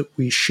cause that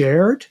we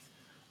shared.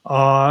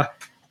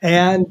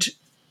 And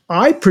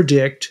I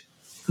predict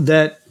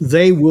that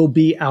they will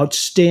be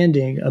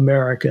outstanding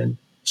American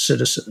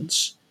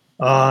citizens.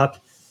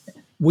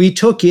 We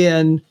took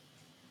in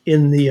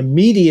the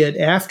immediate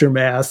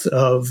aftermath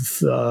of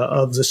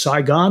the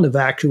Saigon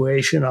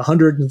evacuation,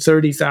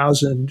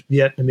 130,000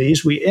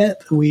 Vietnamese.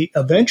 We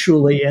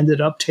eventually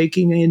ended up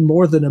taking in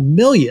more than 1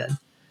 million.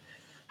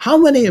 How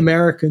many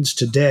Americans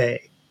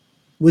today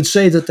would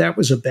say that that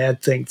was a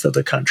bad thing for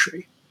the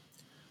country?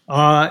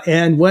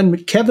 And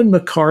when Kevin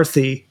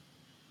McCarthy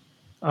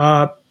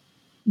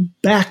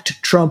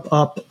backed Trump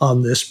up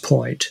on this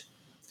point,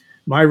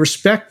 my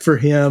respect for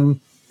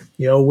him,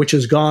 which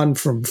has gone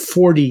from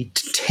 40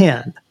 to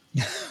 10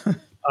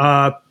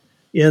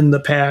 in the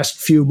past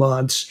few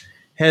months,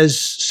 has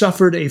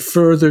suffered a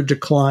further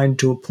decline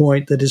to a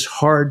point that is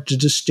hard to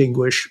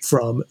distinguish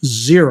from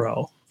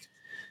zero.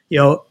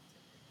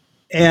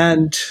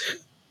 And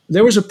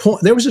there was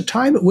a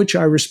time at which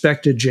I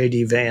respected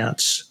J.D.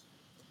 Vance.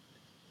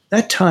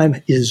 That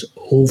time is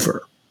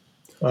over.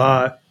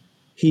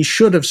 He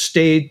should have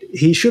stayed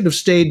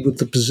with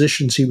the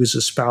positions he was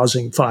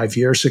espousing 5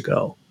 years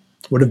ago.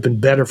 Would have been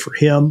better for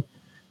him,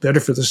 better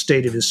for the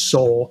state of his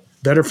soul,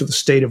 better for the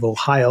state of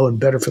Ohio, and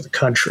better for the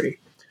country.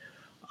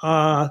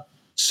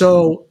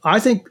 So I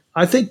think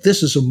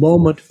this is a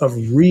moment of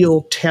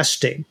real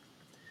testing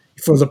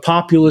for the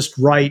populist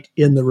right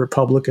in the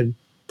Republican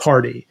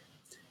Party.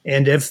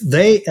 And if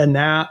they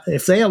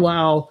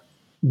allow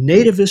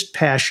nativist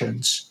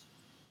passions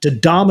to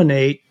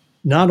dominate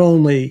not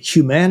only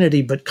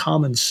humanity but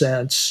common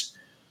sense,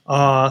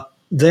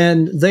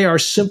 then they are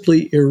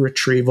simply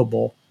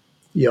irretrievable,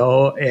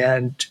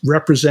 and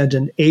represent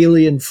an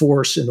alien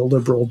force in a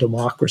liberal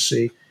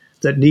democracy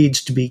that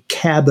needs to be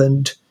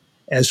cabined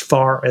as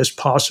far as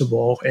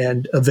possible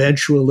and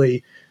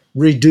eventually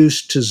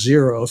reduced to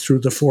zero through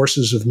the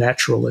forces of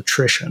natural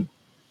attrition.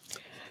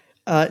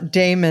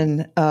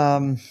 Damon,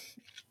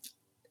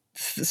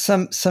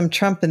 some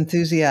Trump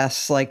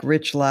enthusiasts like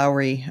Rich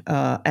Lowry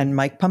and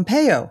Mike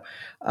Pompeo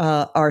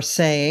are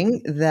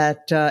saying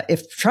that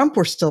if Trump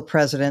were still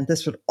president,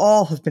 this would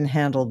all have been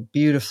handled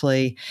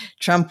beautifully.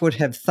 Trump would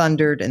have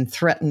thundered and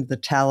threatened the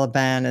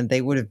Taliban, and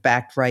they would have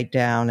backed right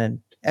down, and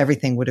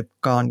everything would have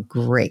gone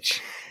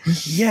great.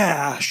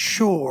 Yeah,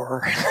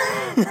 sure.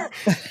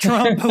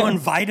 Trump, who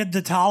invited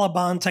the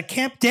Taliban to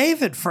Camp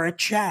David for a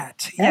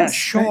chat. Yeah,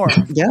 sure.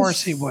 Of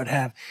course he would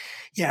have.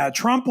 Yeah,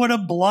 Trump would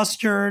have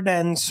blustered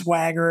and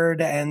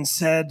swaggered and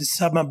said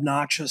some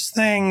obnoxious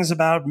things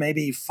about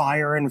maybe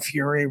fire and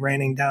fury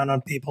raining down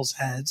on people's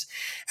heads.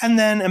 And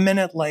then a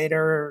minute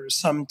later,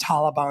 some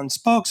Taliban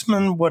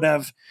spokesman would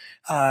have,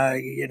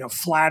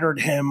 flattered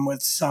him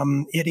with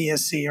some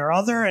idiocy or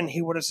other. And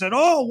he would have said,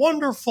 "Oh,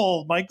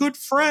 wonderful, my good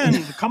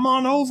friend, come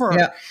on over."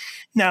 Yeah.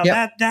 Now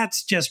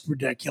that's just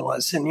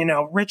ridiculous. And,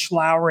 Rich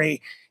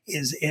Lowry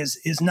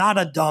is not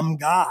a dumb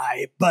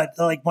guy, but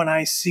like when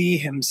I see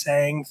him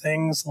saying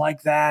things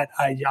like that,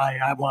 I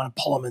want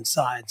to pull him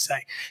inside and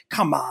say,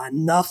 come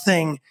on,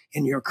 nothing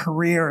in your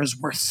career is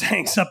worth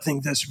saying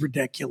something this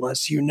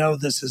ridiculous.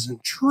 This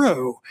isn't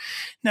true.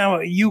 Now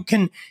you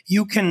can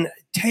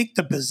take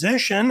the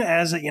position,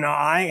 as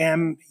I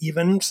am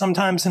even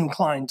sometimes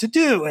inclined to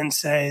do, and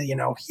say,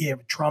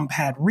 Trump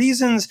had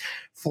reasons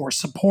for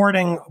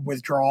supporting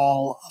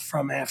withdrawal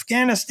from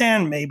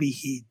Afghanistan. Maybe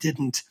he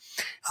didn't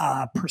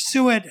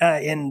pursue it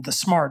in the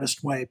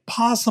smartest way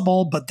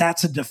possible, but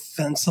that's a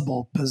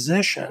defensible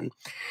position.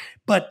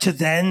 But to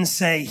then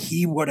say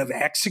he would have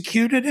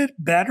executed it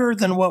better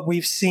than what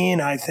we've seen,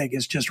 I think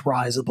is just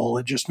risible.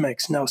 It just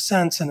makes no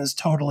sense and is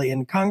totally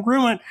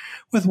incongruent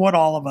with what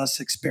all of us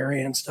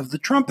experienced of the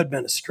Trump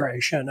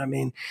administration. I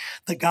mean,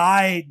 the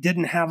guy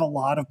didn't have a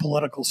lot of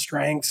political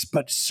strengths,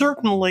 but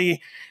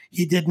certainly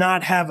he did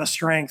not have a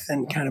strength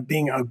in kind of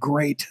being a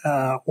great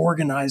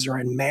organizer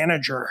and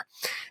manager.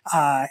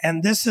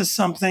 And this is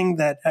something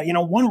that,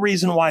 one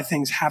reason why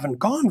things haven't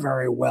gone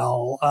very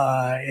well,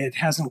 it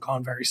hasn't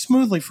gone very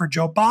smoothly for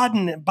Joe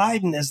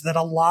Biden is that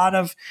a lot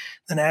of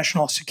the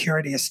national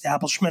security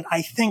establishment,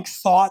 I think,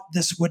 thought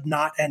this would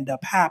not end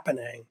up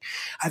happening.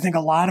 I think a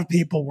lot of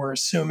people were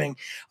assuming,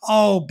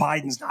 oh,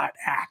 Biden's not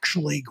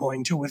actually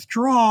going to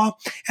withdraw.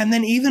 And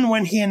then even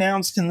when he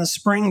announced in the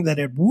spring that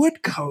it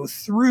would go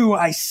through,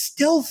 I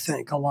still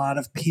think a lot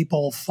of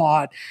people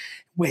thought,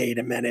 wait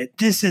a minute,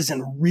 this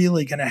isn't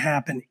really going to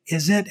happen,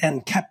 is it?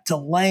 And kept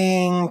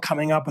delaying,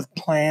 coming up with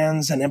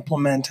plans and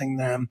implementing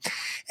them.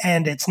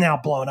 And it's now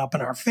blown up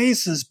in our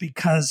faces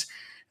because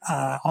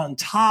on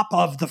top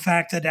of the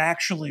fact that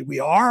actually we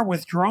are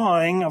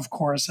withdrawing, of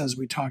course, as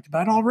we talked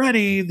about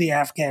already, the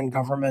Afghan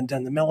government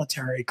and the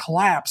military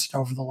collapsed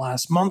over the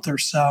last month or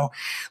so,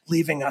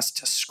 leaving us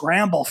to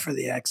scramble for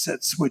the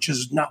exits, which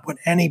is not what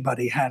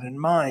anybody had in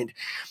mind.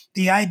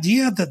 The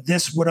idea that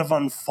this would have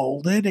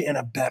unfolded in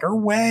a better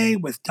way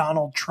with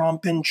Donald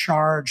Trump in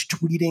charge,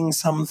 tweeting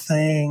some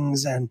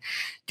things and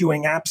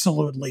doing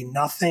absolutely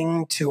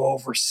nothing to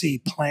oversee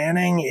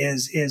planning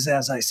is,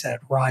 as I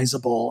said,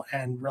 risible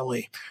and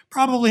really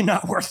probably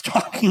not worth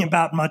talking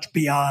about much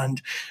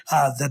beyond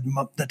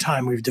the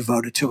time we've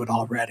devoted to it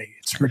already.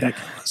 It's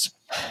ridiculous.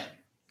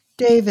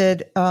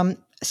 David,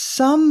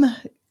 some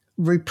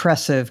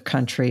repressive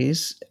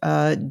countries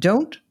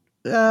don't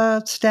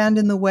stand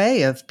in the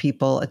way of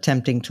people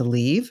attempting to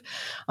leave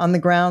on the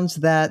grounds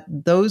that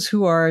those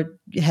who are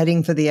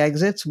heading for the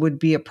exits would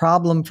be a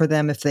problem for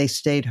them if they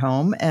stayed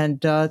home.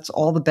 And it's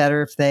all the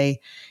better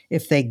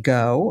if they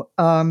go.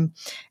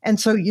 And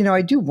so,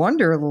 I do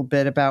wonder a little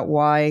bit about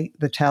why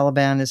the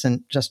Taliban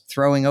isn't just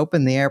throwing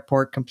open the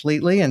airport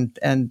completely and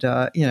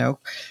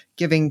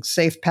giving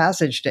safe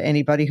passage to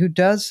anybody who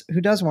does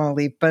want to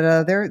leave.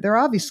 But they're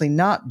obviously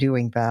not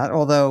doing that,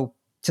 although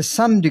to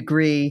some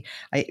degree,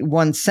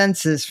 one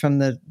senses from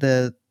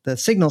the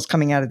signals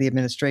coming out of the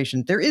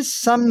administration, there is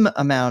some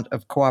amount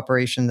of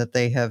cooperation that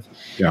they have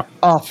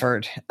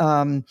offered.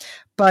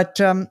 But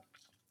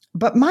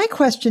my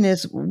question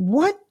is,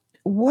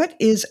 what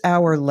is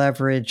our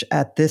leverage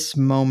at this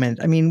moment?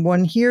 I mean,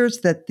 one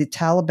hears that the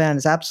Taliban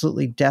is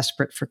absolutely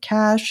desperate for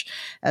cash.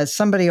 As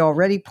somebody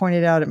already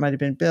pointed out, it might have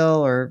been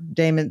Bill or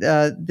Damon,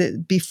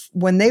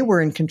 when they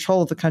were in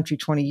control of the country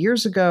 20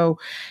 years ago,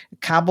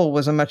 Kabul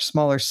was a much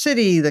smaller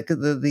city.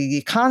 The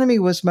economy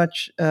was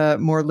much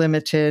more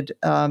limited.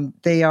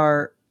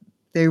 They're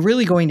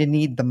really going to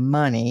need the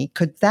money.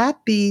 Could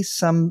that be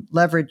some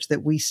leverage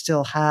that we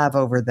still have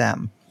over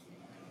them?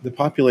 The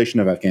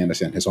population of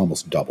Afghanistan has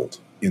almost doubled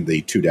in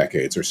the 2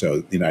 decades or so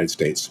the United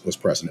States was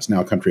present. It's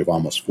now a country of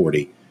almost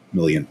 40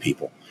 million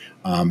people.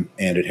 And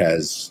it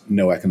has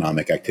no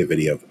economic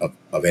activity of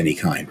any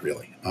kind,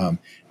 really.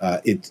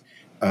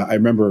 I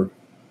remember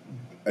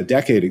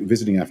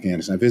visiting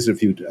Afghanistan. I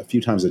visited a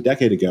few times a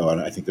decade ago,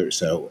 and I think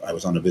I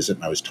was on a visit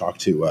and I was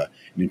talked to an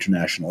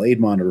international aid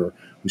monitor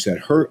who said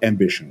her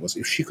ambition was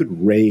if she could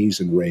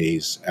raise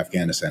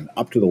Afghanistan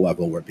up to the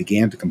level where it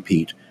began to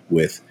compete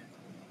with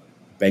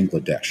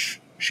Bangladesh,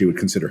 she would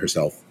consider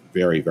herself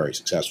very, very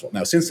successful.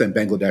 Now, since then,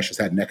 Bangladesh has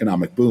had an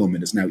economic boom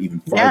and is now even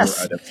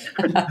farther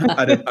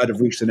out of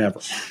reach than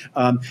ever.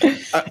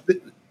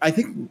 I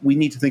think we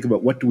need to think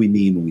about what do we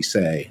mean when we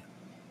say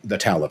the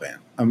Taliban.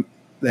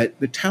 That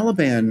the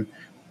Taliban,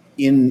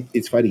 in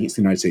its fight against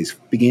the United States,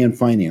 began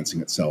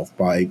financing itself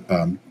by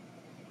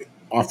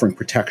offering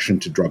protection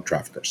to drug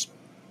traffickers.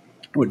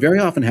 What very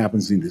often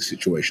happens in these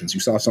situations,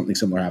 you saw something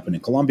similar happen in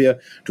Colombia,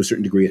 to a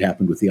certain degree it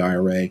happened with the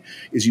IRA,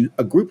 is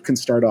a group can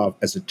start off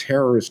as a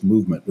terrorist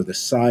movement with a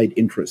side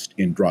interest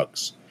in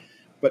drugs.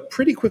 But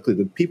pretty quickly,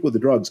 the people with the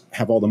drugs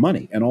have all the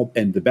money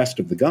and the best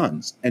of the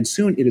guns, and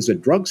soon it is a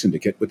drug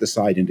syndicate with a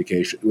side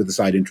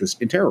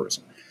interest in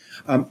terrorism.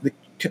 The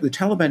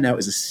Taliban now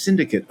is a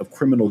syndicate of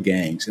criminal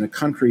gangs in a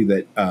country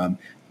that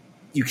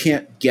you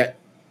can't get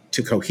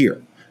to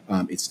cohere.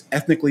 It's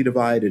ethnically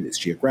divided. It's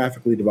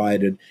geographically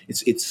divided.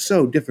 It's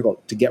so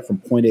difficult to get from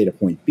point A to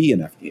point B in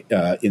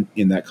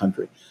that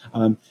country.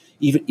 And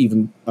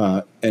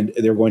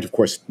they're going to, of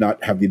course,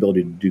 not have the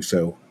ability to do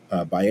so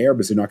by air,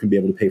 because they're not going to be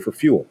able to pay for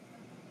fuel,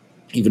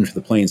 even for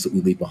the planes that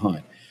we leave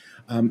behind.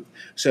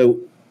 So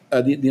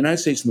the United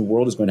States and the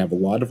world is going to have a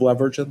lot of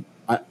leverage.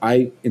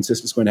 I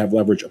insist it's going to have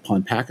leverage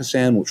upon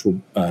Pakistan, which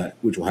will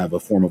have a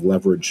form of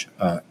leverage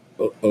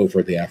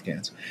over the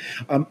Afghans.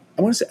 I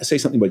want to say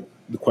something about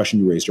the question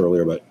you raised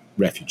earlier about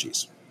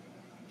refugees.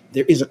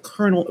 There is a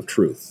kernel of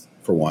truth,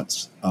 for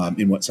once,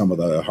 in what some of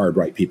the hard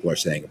right people are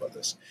saying about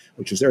this,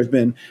 which is there has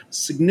been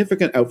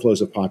significant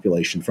outflows of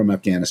population from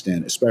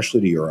Afghanistan,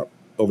 especially to Europe,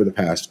 over the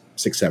past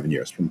 6-7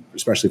 years,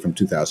 especially from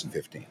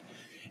 2015.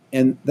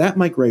 And that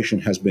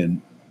migration has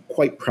been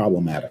quite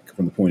problematic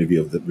from the point of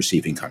view of the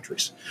receiving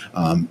countries.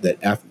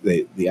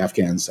 The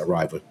Afghans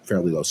arrive with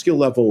fairly low skill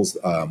levels,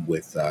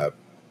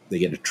 they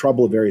get into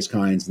trouble of various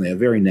kinds, and they have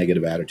very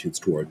negative attitudes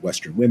toward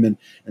Western women.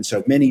 And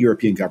so many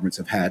European governments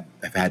have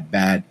had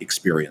bad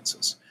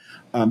experiences.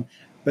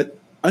 But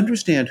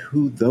understand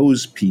who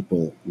those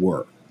people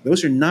were.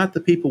 Those are not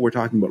the people we're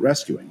talking about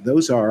rescuing.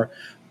 Those are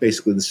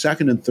basically the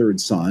second and third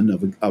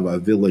son of a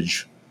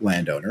village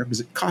landowner,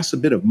 because it costs a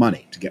bit of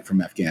money to get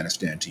from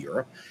Afghanistan to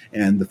Europe.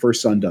 And the first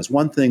son does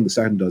one thing, the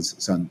second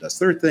son does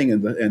third thing,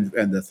 and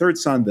the third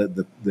son,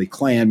 the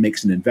clan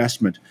makes an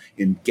investment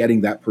in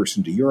getting that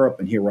person to Europe,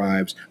 and he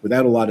arrives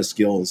without a lot of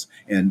skills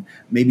and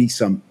maybe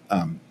some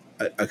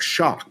a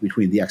shock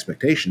between the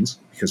expectations,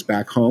 because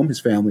back home his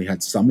family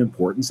had some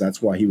importance.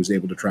 That's why he was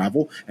able to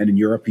travel. And in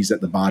Europe, he's at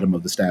the bottom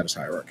of the status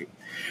hierarchy.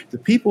 The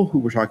people who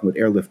we're talking about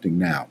airlifting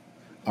now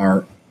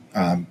are,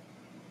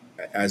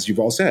 as you've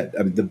all said,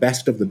 I mean, the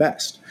best of the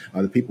best.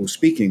 The people who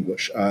speak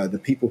English, the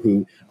people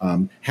who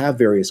have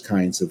various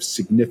kinds of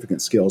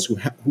significant skills,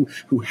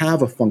 who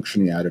have a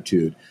functioning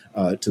attitude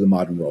to the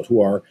modern world,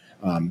 who are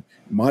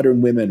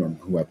modern women, or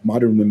who have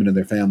modern women in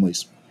their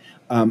families.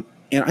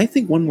 And I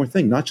think one more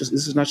thing, this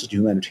is not just a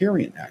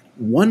humanitarian act.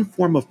 One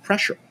form of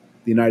pressure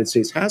the United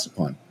States has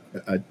upon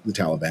the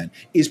Taliban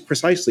is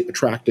precisely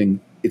attracting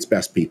its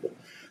best people.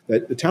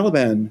 That the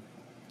Taliban,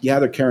 yeah,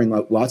 they're carrying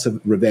lots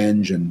of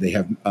revenge, and they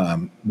have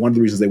one of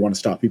the reasons they want to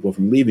stop people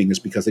from leaving is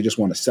because they just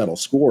want to settle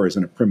scores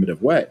in a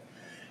primitive way.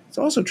 It's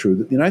also true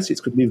that the United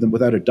States could leave them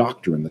without a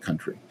doctor in the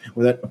country,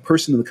 without a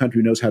person in the country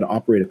who knows how to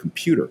operate a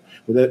computer,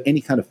 without any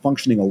kind of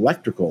functioning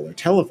electrical or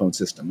telephone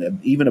system,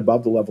 even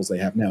above the levels they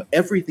have now.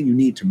 Everything you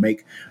need to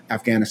make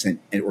Afghanistan,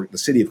 or the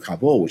city of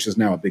Kabul, which is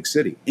now a big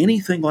city,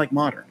 anything like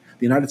modern,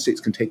 the United States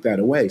can take that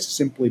away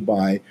simply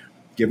by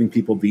giving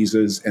people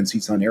visas and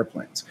seats on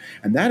airplanes.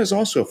 And that is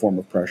also a form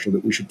of pressure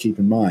that we should keep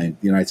in mind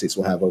the United States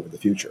will have over the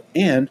future.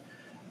 And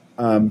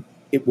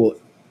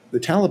the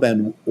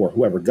Taliban, or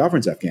whoever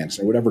governs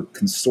Afghanistan, or whatever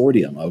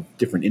consortium of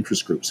different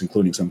interest groups,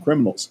 including some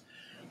criminals,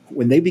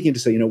 when they begin to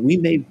say, we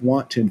may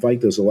want to invite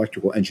those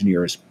electrical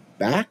engineers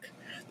back,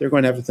 they're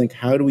going to have to think,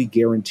 how do we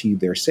guarantee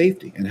their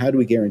safety? And how do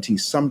we guarantee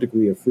some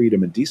degree of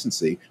freedom and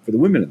decency for the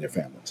women and their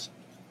families?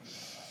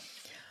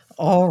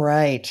 All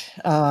right.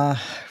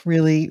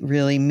 Really,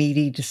 really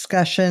meaty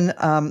discussion.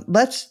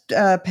 Let's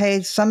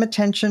pay some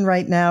attention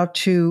right now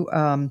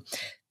to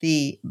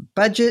the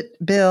budget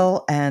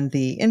bill and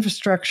the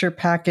infrastructure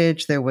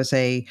package. There was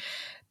a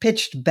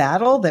pitched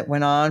battle that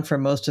went on for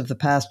most of the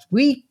past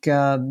week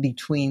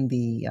between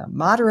the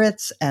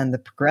moderates and the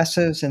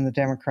progressives in the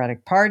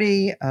Democratic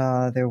Party.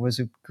 There was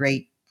a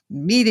great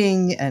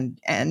meeting, and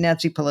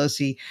Nancy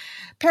Pelosi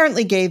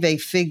apparently gave a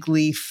fig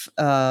leaf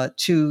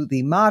to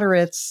the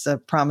moderates,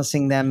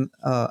 promising them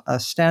a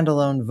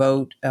standalone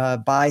vote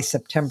by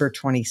September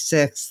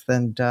 26th,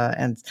 and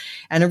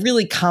a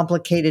really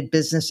complicated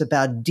business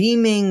about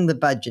deeming the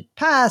budget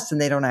passed, and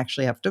they don't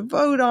actually have to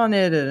vote on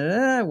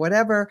it,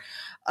 whatever.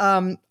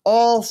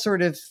 All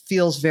sort of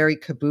feels very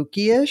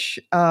kabuki-ish.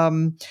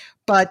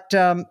 But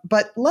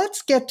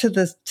let's get to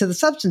the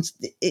substance.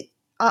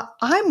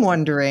 I'm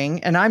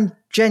wondering, and I'm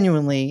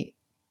genuinely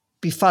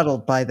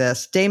befuddled by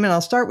this. Damon,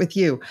 I'll start with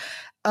you.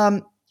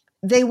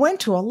 They went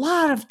to a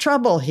lot of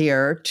trouble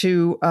here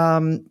to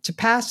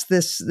pass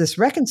this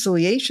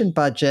reconciliation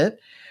budget,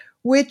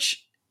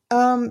 which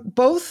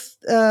both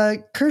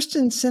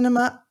Kyrsten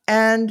Sinema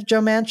and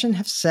Joe Manchin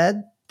have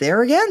said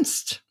they're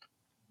against.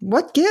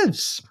 What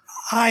gives?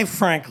 I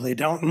frankly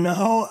don't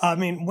know. I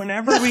mean,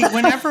 whenever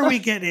we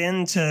get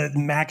into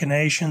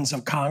machinations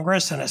of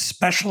Congress, and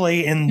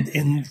especially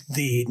in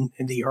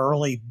the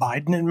early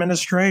Biden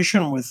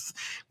administration with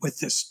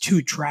this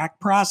 2-track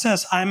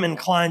process, I'm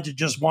inclined to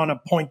just want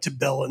to point to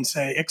Bill and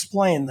say,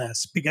 explain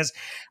this, because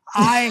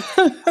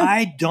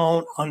I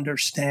don't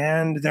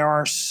understand. There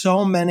are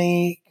so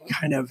many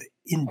kind of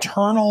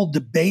internal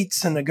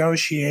debates and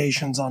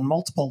negotiations on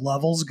multiple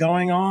levels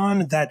going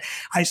on that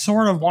I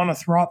sort of want to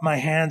throw up my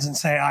hands and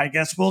say, I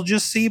guess we'll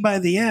just see by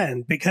the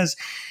end, because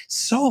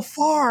so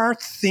far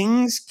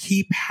things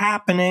keep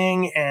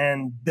happening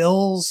and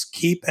bills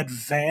keep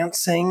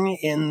advancing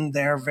in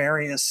their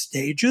various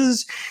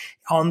stages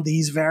on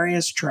these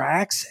various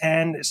tracks.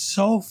 And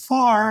so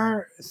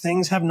far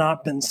things have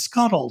not been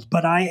scuttled,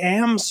 but I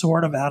am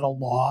sort of at a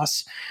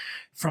loss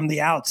from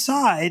the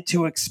outside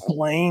to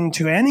explain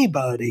to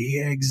anybody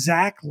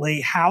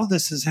exactly how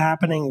this is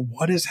happening,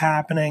 what is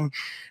happening,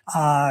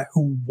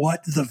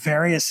 what the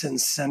various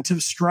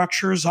incentive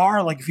structures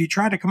are. Like, if you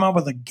try to come up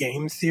with a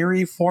game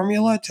theory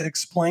formula to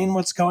explain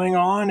what's going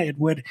on, it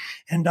would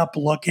end up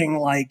looking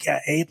like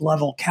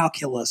 8-level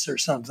calculus or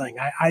something.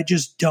 I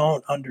just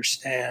don't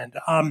understand.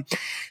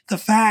 The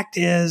fact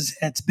is,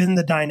 it's been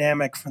the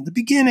dynamic from the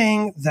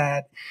beginning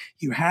that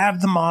you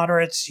have the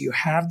moderates, you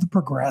have the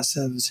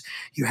progressives,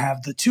 you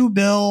have the two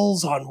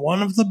bills. On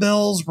one of the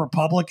bills,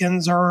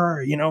 Republicans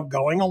are,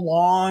 going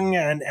along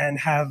and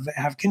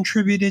have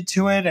contributed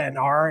to it and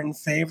are in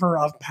favor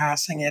of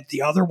passing it.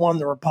 The other one,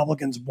 the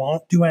Republicans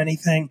won't do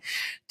anything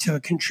to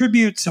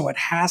contribute, so it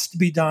has to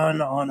be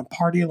done on a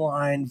party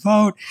line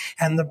vote,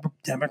 and the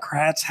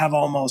Democrats have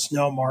almost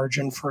no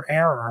margin for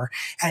error.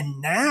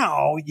 And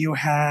now you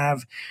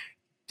have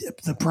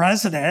the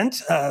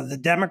president, the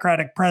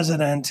Democratic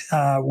president,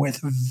 with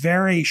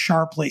very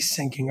sharply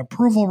sinking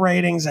approval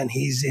ratings, and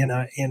he's in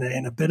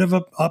a bit of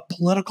a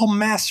political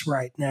mess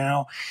right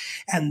now,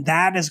 and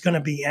that is going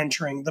to be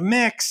entering the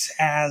mix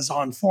as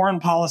on foreign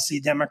policy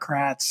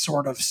Democrats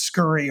sort of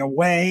scurry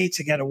away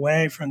to get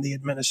away from the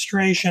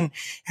administration,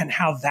 and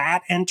how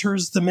that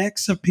enters the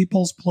mix of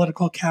people's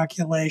political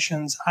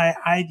calculations.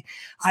 I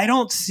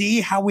don't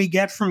see how we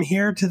get from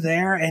here to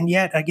there, and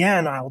yet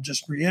again, I'll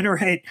just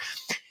reiterate.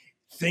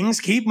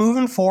 Things keep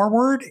moving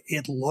forward.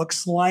 It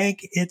looks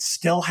like it's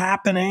still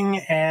happening,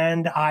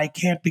 and I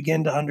can't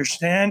begin to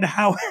understand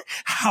how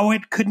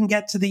it couldn't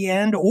get to the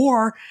end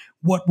or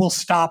what will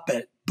stop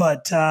it.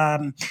 But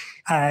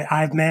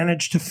I've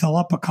managed to fill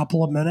up a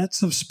couple of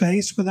minutes of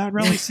space without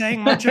really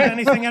saying much of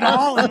anything at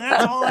all, and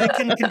that's all I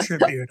can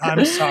contribute.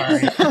 I'm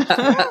sorry.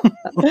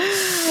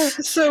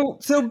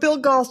 So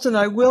Bill Galston,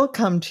 I will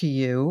come to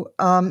you.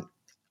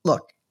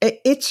 Look,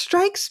 it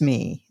strikes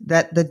me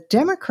that the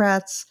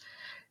Democrats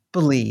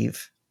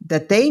believe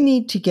that they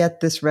need to get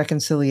this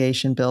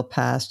reconciliation bill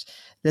passed,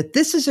 that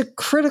this is a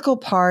critical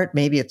part.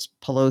 Maybe it's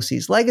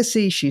Pelosi's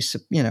legacy. She's,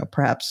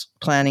 perhaps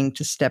planning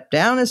to step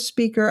down as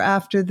speaker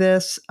after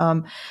this.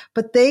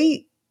 But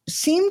they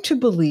seem to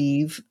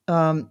believe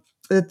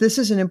that this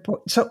is an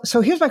important.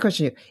 So here's my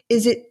question to you: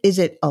 Is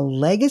it a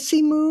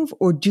legacy move,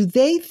 or do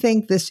they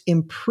think this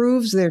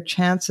improves their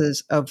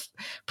chances of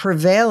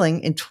prevailing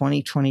in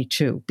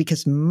 2022?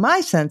 Because my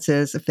sense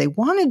is, if they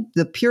wanted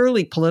the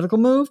purely political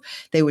move,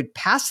 they would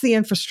pass the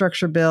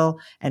infrastructure bill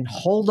and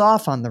hold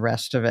off on the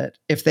rest of it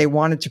if they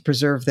wanted to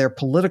preserve their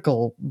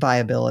political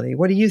viability.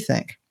 What do you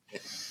think?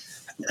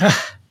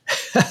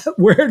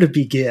 Where to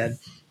begin?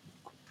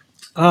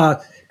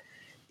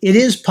 It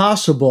is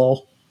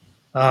possible,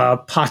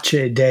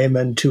 Pace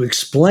Damon, to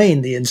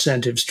explain the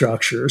incentive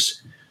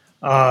structures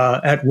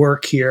at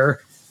work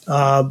here,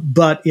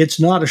 but it's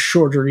not a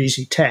short or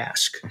easy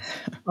task.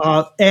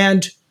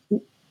 And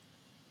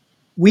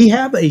we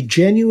have a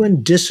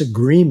genuine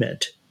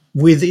disagreement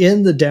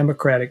within the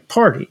Democratic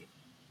Party,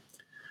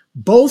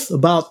 both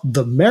about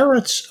the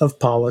merits of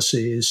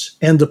policies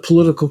and the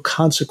political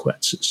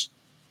consequences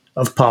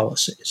of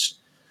policies.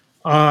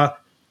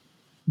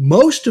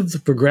 Most of the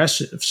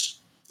progressives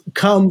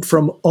come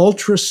from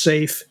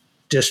ultra-safe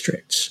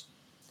districts.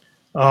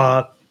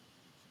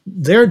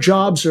 Their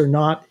jobs are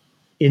not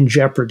in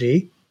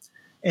jeopardy,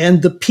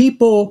 and the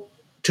people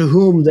to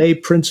whom they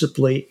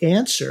principally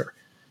answer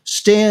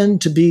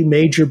stand to be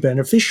major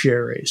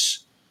beneficiaries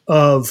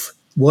of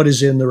what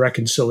is in the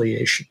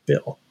reconciliation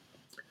bill.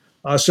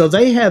 So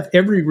they have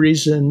every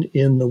reason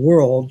in the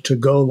world to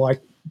go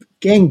like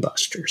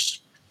gangbusters.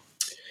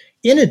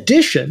 In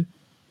addition,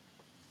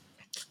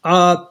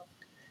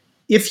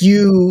 if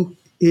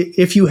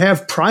you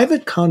have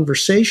private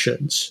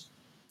conversations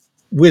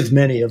with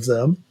many of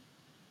them,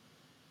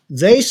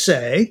 they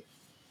say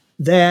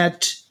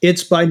that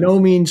it's by no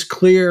means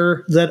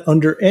clear that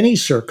under any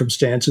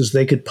circumstances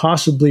they could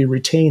possibly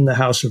retain the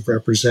House of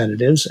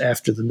Representatives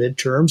after the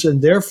midterms,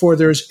 and therefore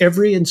there's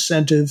every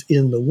incentive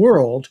in the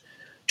world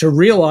to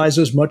realize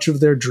as much of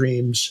their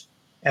dreams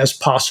as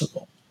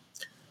possible.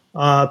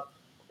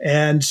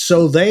 And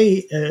so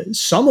they,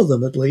 some of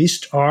them at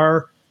least,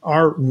 are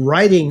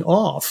writing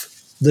off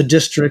the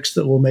districts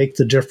that will make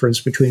the difference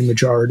between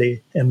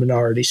majority and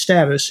minority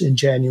status in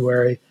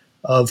January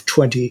of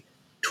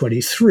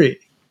 2023.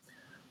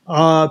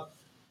 The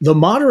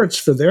moderates,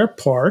 for their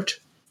part,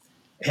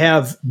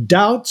 have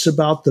doubts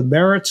about the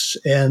merits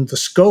and the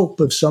scope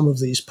of some of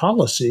these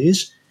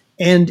policies.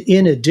 And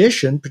in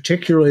addition,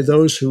 particularly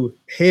those who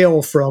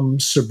hail from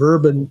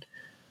suburban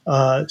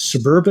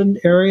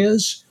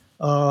areas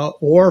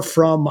or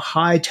from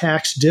high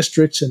tax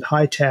districts and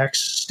high tax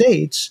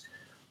states,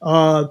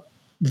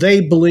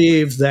 they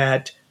believe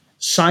that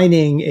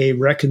signing a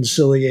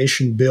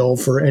reconciliation bill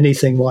for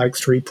anything like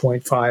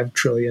 $3.5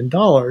 trillion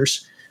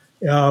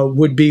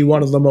would be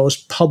one of the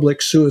most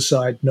public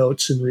suicide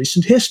notes in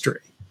recent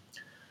history.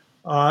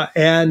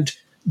 And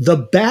the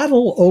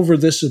battle over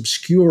this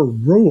obscure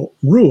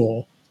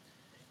rule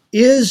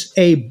is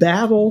a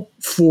battle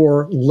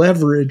for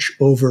leverage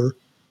over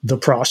the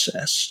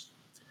process.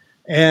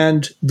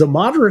 And the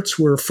moderates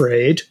were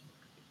afraid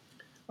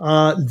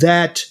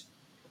that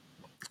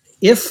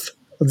if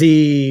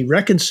the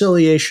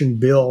reconciliation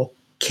bill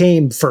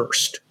came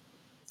first,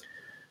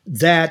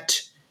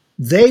 that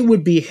they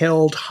would be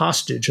held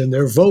hostage and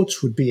their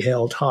votes would be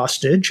held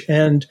hostage,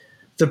 and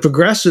the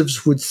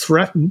progressives would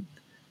threaten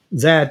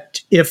that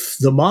if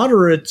the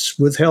moderates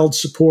withheld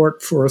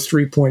support for a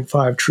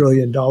 $3.5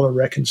 trillion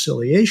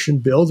reconciliation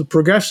bill, the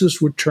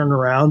progressives would turn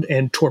around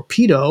and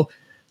torpedo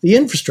the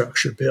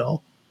infrastructure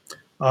bill.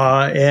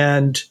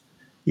 And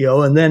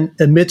then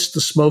amidst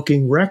the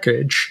smoking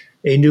wreckage,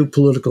 a new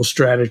political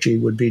strategy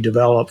would be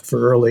developed for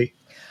early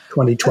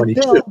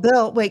 2022.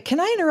 Bill, wait, can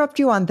I interrupt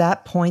you on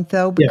that point,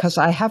 though? Because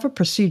I have a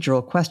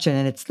procedural question,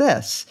 and it's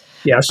this.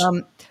 Yes.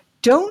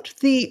 Don't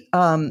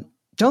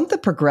the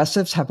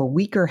progressives have a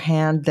weaker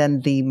hand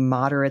than the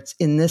moderates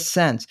in this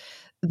sense?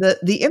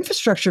 the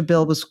infrastructure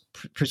bill was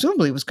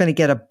presumably was going to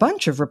get a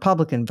bunch of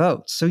Republican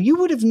votes. So you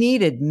would have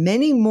needed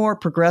many more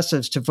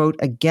progressives to vote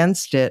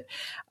against it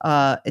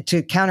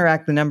to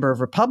counteract the number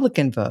of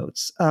Republican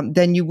votes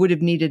than you would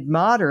have needed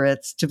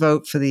moderates to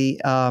vote for the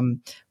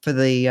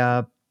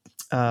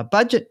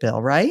budget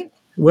bill, right?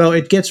 Well,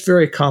 it gets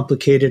very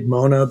complicated,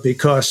 Mona,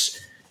 because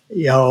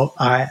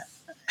I,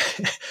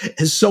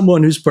 as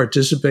someone who's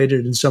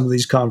participated in some of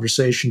these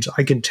conversations,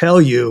 I can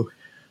tell you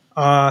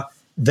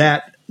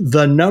that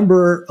the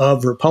number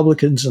of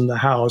Republicans in the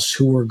House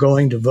who were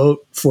going to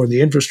vote for the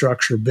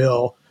infrastructure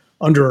bill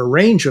under a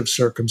range of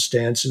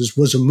circumstances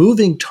was a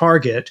moving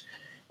target.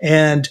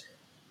 And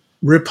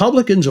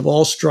Republicans of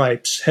all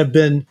stripes have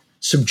been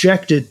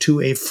subjected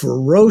to a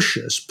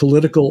ferocious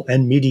political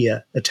and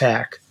media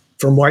attack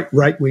from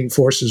right-wing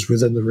forces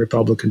within the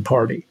Republican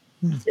Party.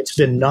 It's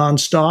been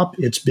nonstop,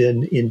 it's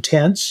been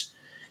intense,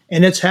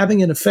 and it's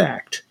having an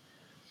effect.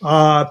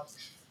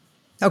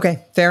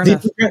 Okay, fair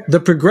enough. The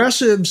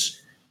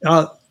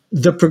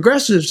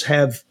progressives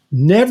have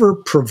never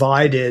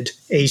provided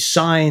a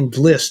signed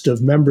list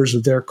of members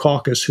of their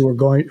caucus who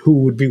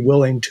would be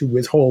willing to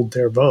withhold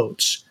their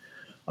votes.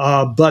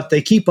 But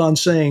they keep on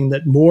saying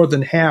that more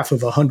than half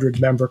of a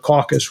 100-member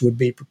caucus would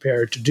be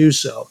prepared to do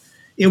so.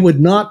 It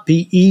would not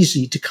be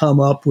easy to come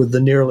up with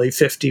the nearly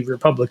 50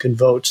 Republican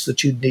votes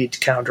that you'd need to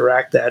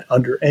counteract that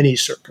under any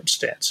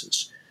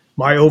circumstances.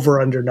 My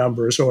over-under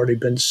number has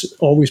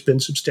always been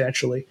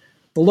substantially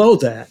below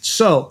that.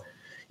 So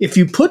if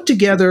you put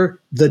together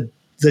the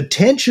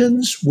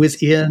tensions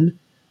within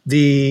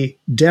the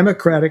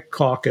Democratic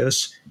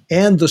caucus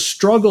and the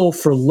struggle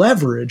for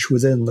leverage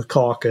within the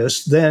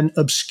caucus, then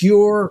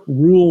obscure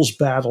rules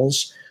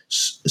battles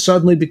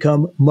suddenly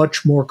become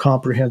much more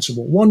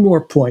comprehensible. One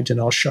more point and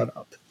I'll shut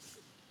up.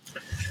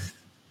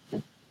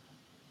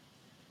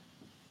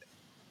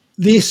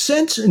 The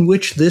sense in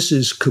which this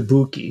is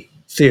kabuki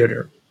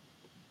theater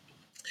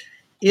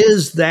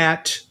is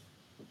that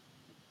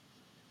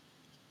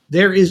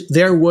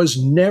there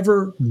was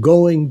never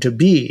going to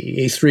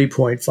be a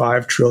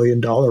 $3.5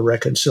 trillion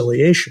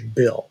reconciliation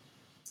bill.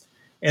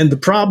 And the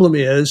problem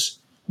is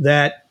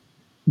that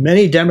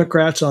many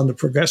Democrats on the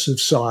progressive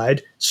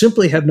side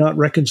simply have not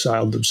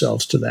reconciled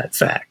themselves to that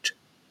fact.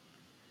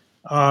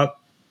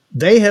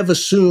 They have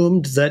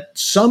assumed that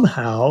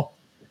somehow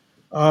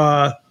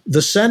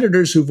the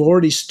senators who've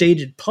already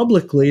stated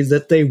publicly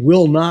that they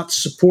will not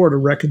support a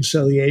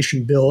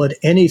reconciliation bill at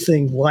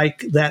anything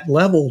like that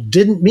level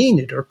didn't mean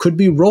it, or could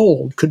be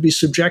rolled, could be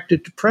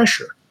subjected to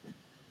pressure,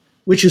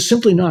 which is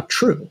simply not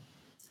true.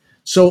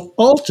 So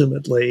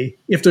ultimately,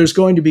 if there's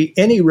going to be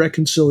any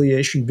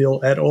reconciliation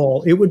bill at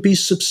all, it would be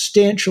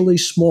substantially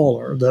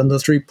smaller than the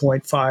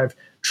 $3.5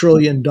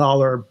 trillion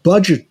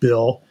budget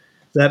bill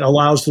that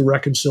allows the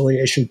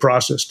reconciliation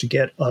process to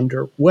get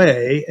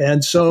underway.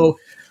 And so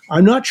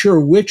I'm not sure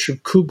which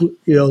of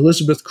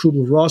Elizabeth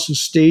Kubler-Ross's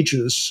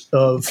stages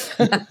of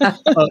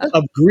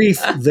grief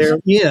they're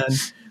in,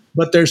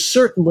 but they're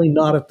certainly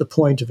not at the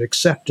point of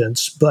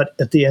acceptance. But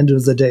at the end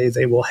of the day,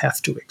 they will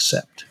have to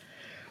accept.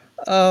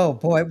 Oh,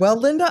 boy. Well,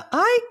 Linda,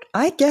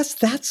 I guess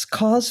that's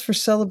cause for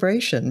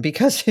celebration,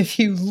 because if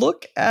you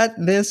look at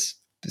this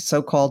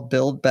so-called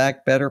Build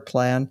Back Better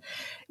plan,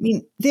 I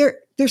mean, there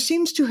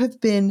seems to have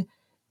been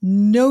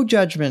no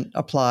judgment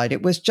applied.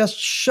 It was just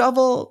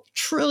shovel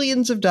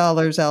trillions of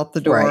dollars out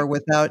the door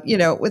without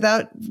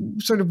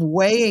sort of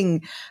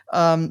weighing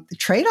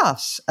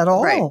trade-offs at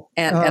all. Right.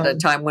 And at a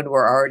time when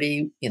we're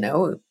already,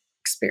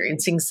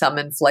 experiencing some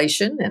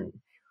inflation and,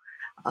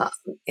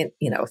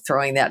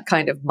 throwing that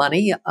kind of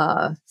money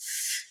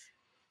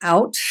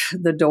out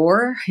the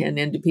door and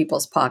into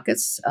people's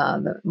pockets,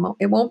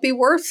 it won't be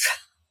worth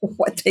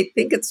what they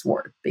think it's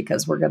worth,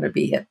 because we're going to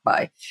be hit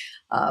by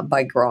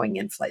growing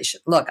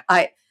inflation. Look,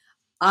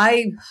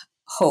 I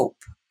hope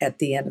at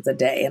the end of the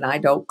day, and I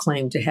don't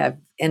claim to have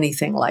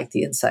anything like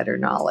the insider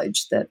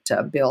knowledge that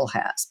Bill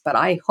has, but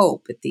I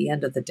hope at the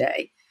end of the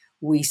day,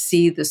 we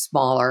see the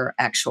smaller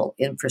actual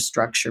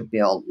infrastructure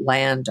bill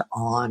land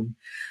on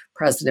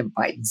President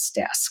Biden's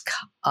desk.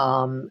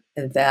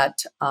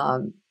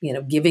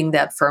 Giving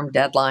that firm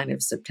deadline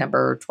of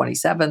September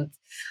 27th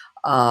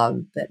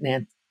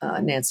that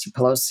Nancy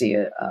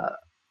Pelosi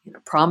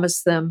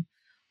promised them.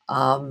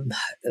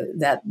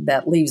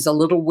 That leaves a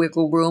little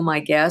wiggle room, I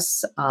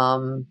guess,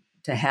 to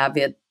have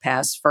it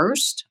pass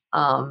first.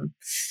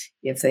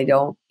 If they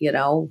don't,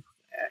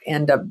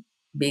 end up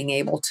being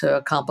able to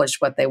accomplish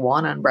what they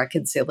want on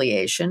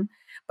reconciliation.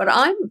 But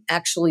I'm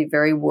actually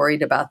very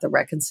worried about the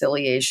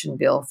reconciliation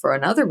bill for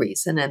another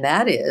reason, and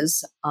that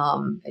is,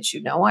 as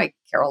you know, I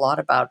care a lot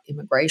about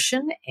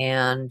immigration,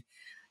 and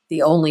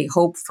the only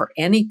hope for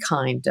any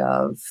kind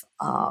of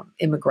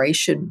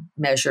immigration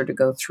measure to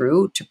go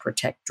through to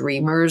protect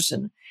dreamers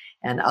and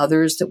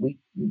others that we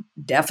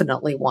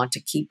definitely want to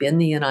keep in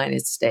the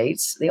United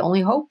States, the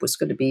only hope was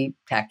going to be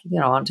tacking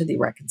it onto the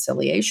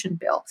reconciliation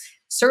bill.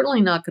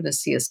 Certainly not going to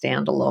see a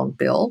standalone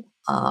bill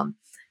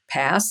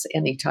pass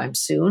anytime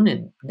soon.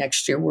 And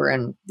next year we're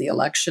in the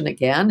election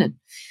again. And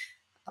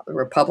the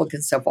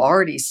Republicans have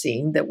already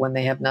seen that when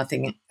they have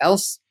nothing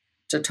else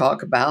to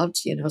talk about,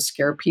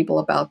 scare people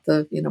about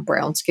the,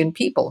 brown-skinned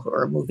people who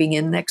are moving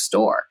in next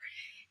door.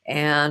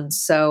 And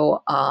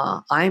so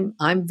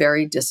I'm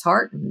very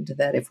disheartened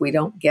that if we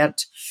don't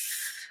get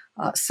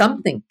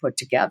something put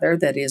together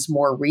that is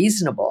more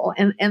reasonable,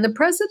 and the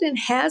president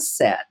has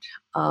said,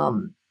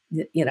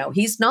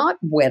 he's not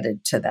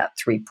wedded to that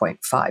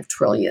 $3.5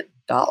 trillion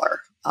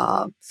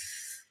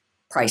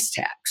price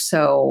tag.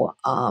 So,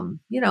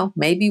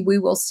 maybe we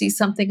will see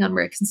something on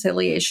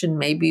reconciliation.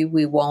 Maybe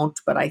we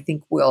won't, but I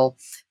think the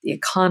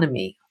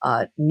economy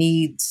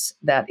needs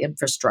that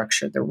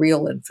infrastructure, the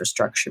real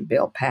infrastructure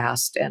bill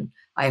passed. And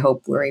I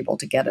hope we're able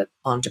to get it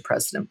onto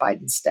President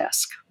Biden's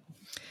desk.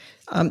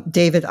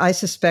 David, I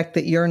suspect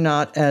that you're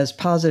not as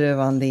positive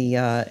on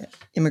the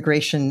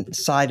immigration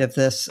side of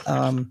this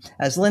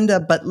as Linda,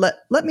 but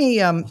let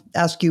me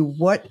ask you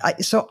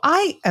so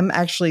I am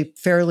actually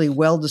fairly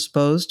well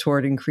disposed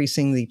toward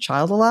increasing the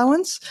child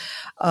allowance.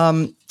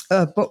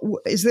 But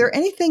is there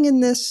anything in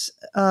this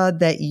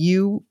that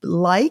you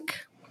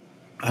like?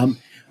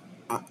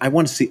 I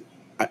want to see,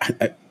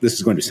 this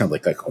is going to sound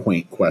like a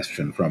quaint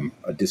question from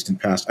a distant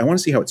past. I want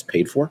to see how it's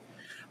paid for.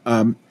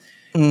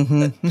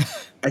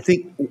 I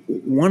think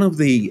one of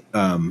the,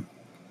 I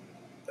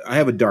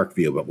have a dark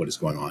view about what is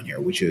going on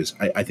here, which is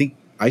I think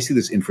I see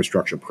this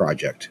infrastructure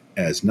project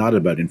as not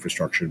about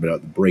infrastructure, but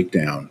about the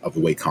breakdown of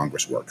the way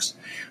Congress works.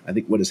 I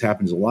think what has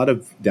happened is a lot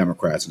of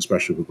Democrats,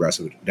 especially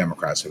progressive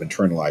Democrats, have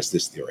internalized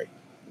this theory.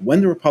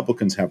 When the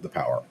Republicans have the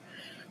power,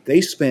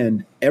 they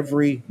spend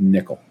every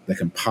nickel that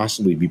can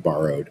possibly be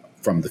borrowed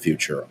from the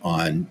future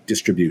on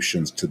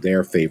distributions to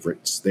their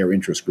favorites, their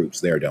interest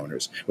groups, their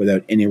donors,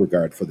 without any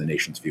regard for the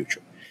nation's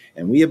future.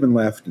 And we have been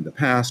left in the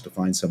past to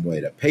find some way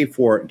to pay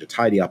for it and to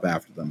tidy up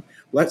after them.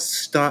 Let's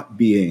stop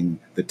being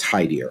the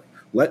tidier.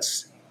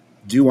 Let's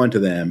do unto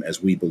them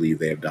as we believe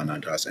they have done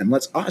unto us. And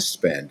let's us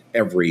spend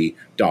every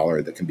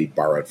dollar that can be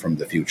borrowed from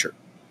the future.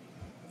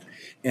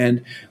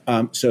 And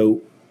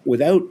so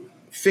without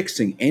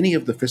fixing any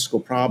of the fiscal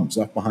problems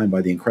left behind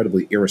by the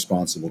incredibly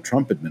irresponsible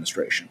Trump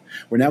administration,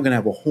 we're now going to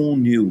have a whole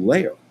new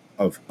layer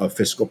of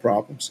fiscal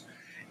problems.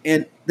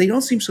 And they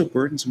don't seem so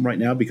burdensome right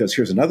now, because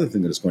here's another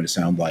thing that is going to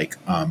sound like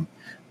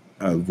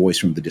a voice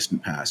from the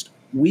distant past.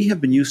 We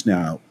have been used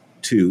now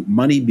to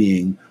money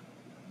being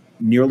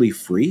nearly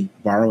free,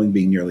 borrowing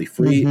being nearly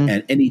free,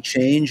 and any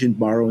change in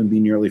borrowing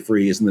being nearly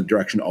free is in the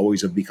direction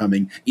always of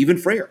becoming even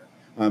freer,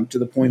 to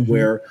the point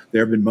where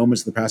there have been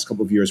moments in the past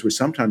couple of years where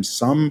sometimes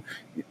some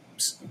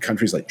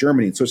countries like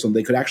Germany and Switzerland,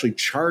 they could actually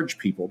charge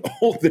people to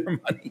hold their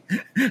money,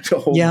 to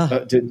hold,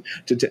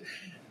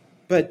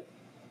 but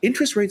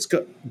interest rates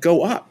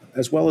go up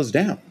as well as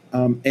down.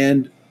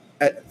 And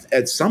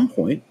at some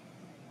point,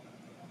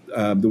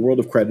 the world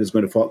of credit is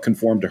going to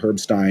conform to Herb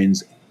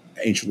Stein's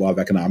ancient law of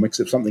economics.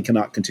 If something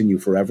cannot continue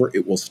forever,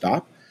 it will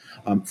stop.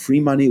 Free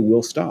money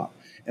will stop.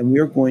 And we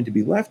are going to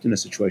be left in a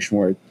situation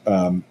where,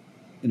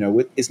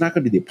 it's not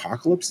going to be the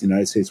apocalypse. The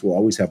United States will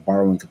always have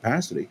borrowing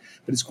capacity,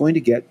 but it's going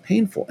to get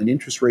painful, and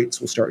interest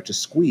rates will start to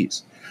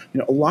squeeze.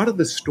 A lot of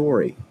the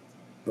story,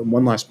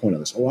 one last point on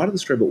this, a lot of the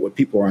story about what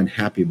people are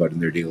unhappy about in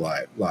their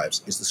daily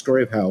lives is the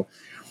story of how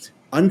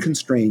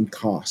unconstrained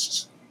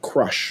costs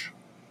crush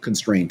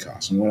constrained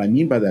costs. And what I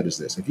mean by that is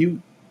this: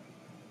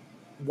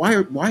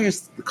 why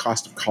is the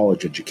cost of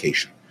college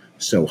education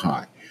so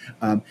high?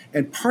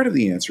 And part of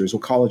the answer is,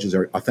 colleges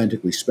are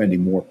authentically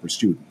spending more per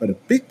student. But a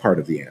big part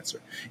of the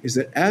answer is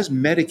that as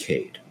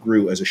Medicaid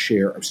grew as a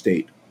share of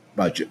state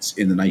budgets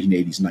in the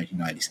 1980s and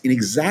 1990s, in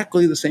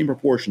exactly the same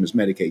proportion as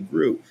Medicaid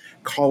grew,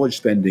 college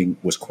spending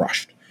was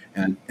crushed.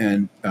 And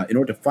in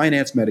order to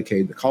finance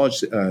Medicaid, the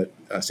college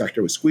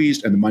sector was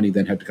squeezed, and the money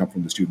then had to come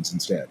from the students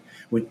instead.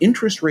 When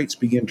interest rates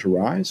begin to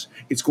rise,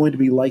 it's going to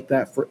be like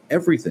that for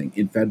everything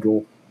in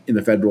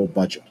the federal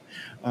budget.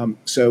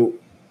 So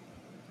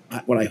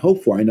what I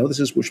hope for, I know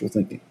this is wishful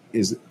thinking,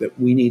 is that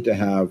we need to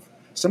have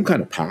some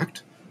kind of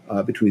pact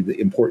between the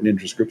important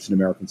interest groups in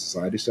American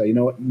society. Say, you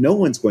know what, no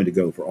one's going to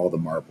go for all the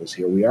marbles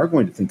here. We are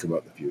going to think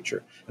about the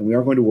future, and we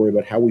are going to worry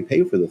about how we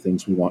pay for the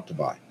things we want to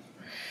buy.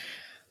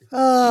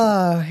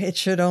 It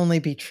should only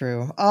be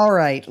true. All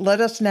right,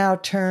 let us now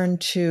turn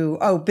to.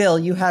 Oh, Bill,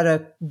 you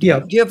had do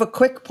you have a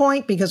quick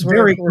point? Because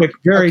very quick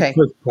point.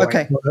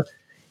 Okay.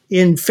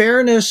 In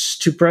fairness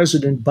to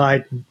President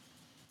Biden,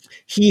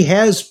 he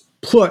has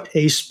put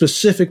a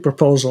specific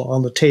proposal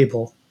on the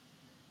table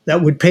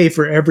that would pay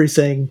for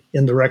everything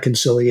in the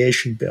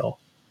reconciliation bill.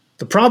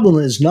 The problem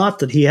is not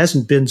that he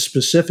hasn't been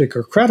specific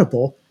or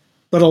credible,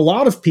 but a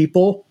lot of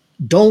people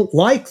don't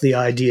like the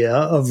idea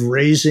of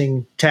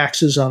raising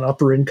taxes on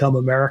upper income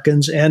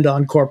Americans and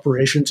on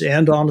corporations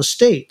and on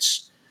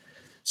estates.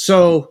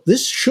 So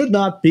this should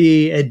not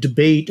be a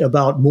debate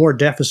about more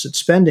deficit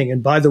spending.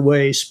 And by the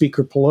way,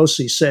 Speaker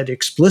Pelosi said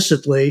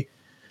explicitly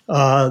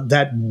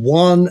that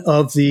one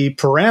of the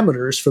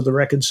parameters for the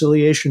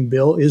reconciliation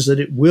bill is that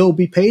it will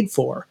be paid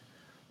for.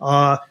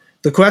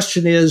 The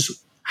question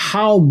is,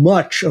 how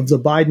much of the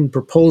Biden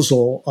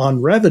proposal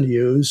on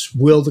revenues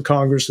will the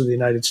Congress of the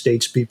United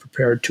States be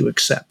prepared to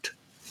accept?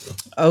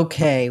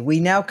 Okay, we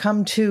now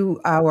come to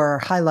our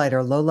highlight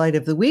or lowlight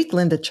of the week.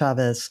 Linda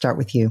Chavez, start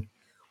with you.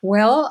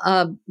 Well,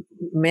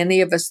 many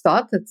of us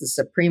thought that the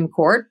Supreme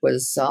Court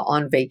was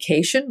on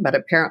vacation, but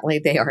apparently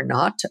they are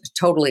not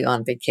totally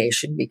on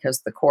vacation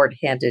because the court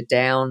handed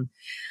down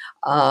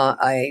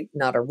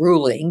not a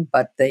ruling,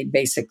 but they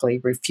basically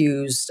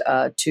refused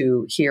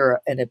to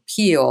hear an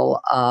appeal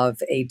of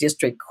a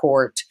district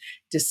court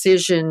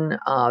decision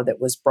that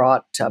was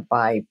brought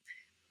by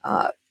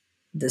uh,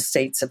 the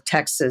states of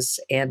Texas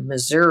and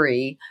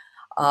Missouri.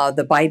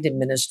 The Biden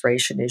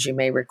administration, as you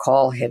may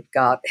recall,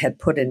 had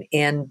put an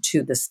end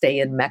to the stay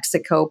in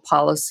Mexico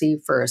policy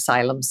for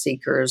asylum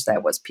seekers.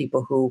 That was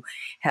people who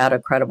had a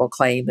credible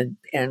claim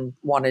and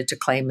wanted to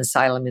claim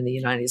asylum in the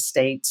United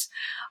States.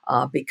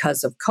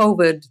 Because of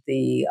COVID,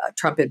 the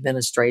Trump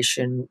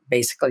administration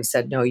basically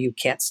said, no, you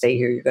can't stay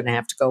here. You're going to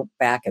have to go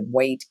back and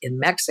wait in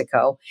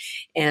Mexico.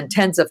 And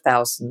tens of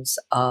thousands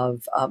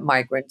of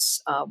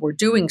migrants were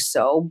doing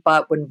so.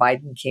 But when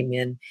Biden came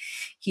in,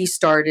 he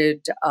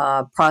started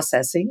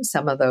processing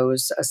some of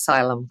those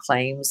asylum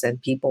claims,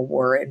 and people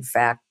were, in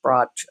fact,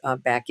 brought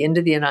back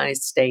into the United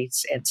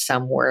States, and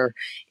some were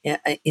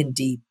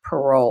indeed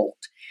paroled.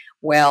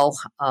 Well,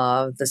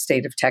 the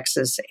state of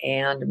Texas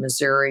and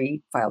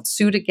Missouri filed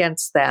suit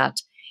against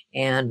that,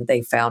 and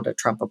they found a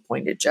Trump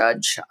appointed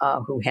judge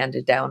who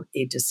handed down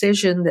a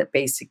decision that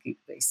basically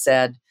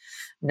said,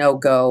 no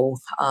go.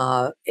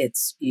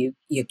 It's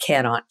you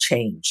cannot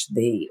change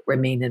the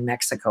remain in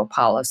Mexico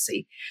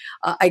policy.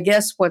 I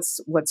guess what's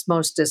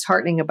most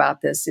disheartening about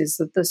this is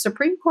that the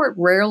Supreme Court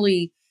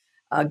rarely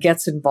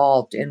gets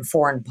involved in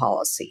foreign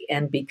policy,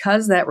 and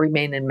because that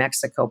remain in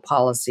Mexico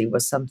policy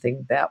was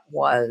something that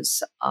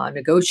was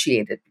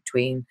negotiated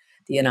between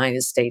the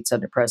United States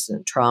under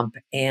President Trump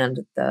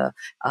and the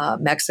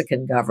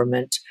Mexican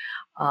government.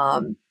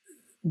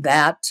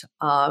 That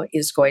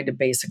is going to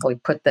basically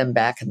put them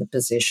back in the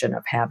position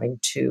of having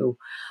to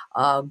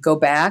go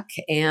back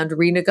and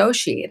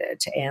renegotiate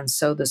it. And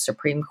so the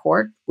Supreme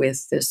Court,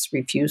 with this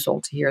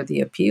refusal to hear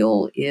the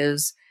appeal,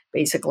 is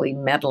basically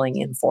meddling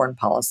in foreign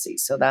policy.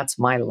 So that's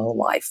my low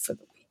life for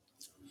the week.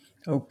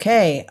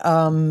 Okay.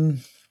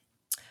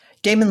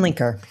 Damon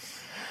Linker.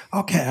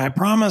 Okay, I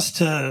promise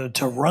to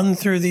run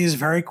through these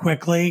very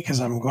quickly because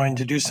I'm going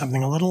to do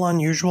something a little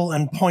unusual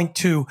and point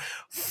to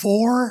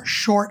 4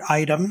 short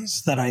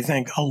items that I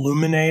think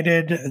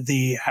illuminated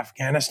the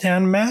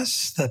Afghanistan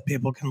mess that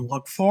people can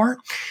look for.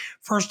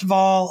 First of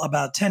all,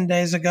 about 10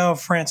 days ago,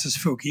 Francis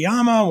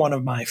Fukuyama, one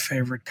of my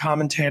favorite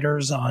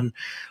commentators on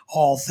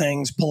all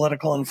things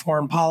political and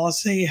foreign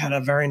policy, had a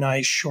very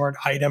nice short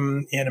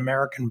item in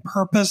American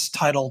Purpose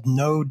titled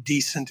No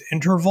Decent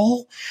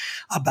Interval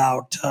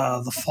about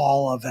the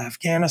fall of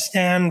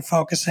Afghanistan,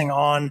 focusing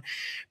on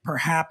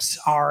perhaps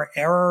our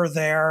error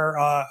there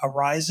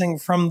arising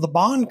from the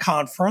Bonn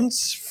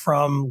Conference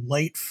from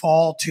late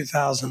fall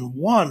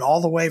 2001,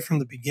 all the way from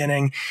the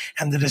beginning,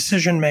 and the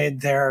decision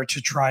made there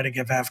to try to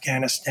give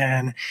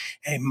Afghanistan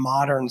a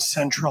modern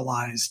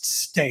centralized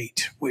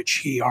state, which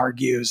he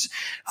argues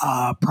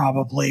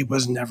probably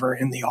was never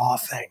in the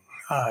offing.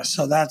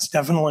 So that's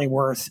definitely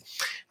worth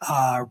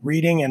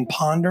reading and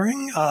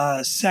pondering.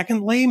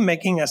 Secondly,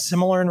 making a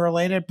similar and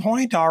related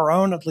point, our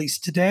own, at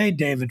least today,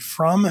 David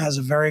Frum has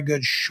a very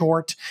good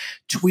short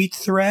tweet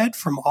thread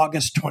from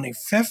August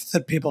 25th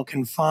that people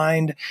can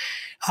find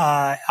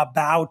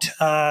about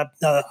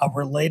a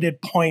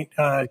related point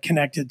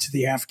connected to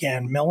the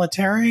Afghan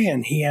military.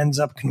 And he ends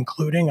up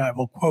concluding, I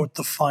will quote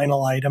the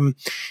final item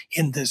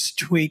in this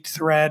tweet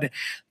thread,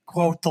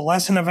 quote, the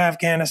lesson of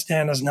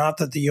Afghanistan is not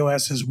that the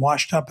U.S. is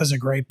washed up as a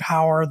great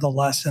power. The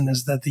lesson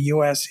is that the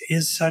U.S.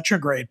 is such a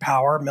great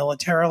power,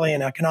 militarily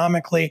and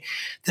economically,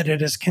 that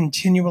it is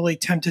continually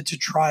tempted to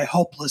try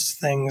hopeless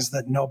things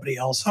that nobody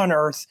else on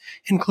earth,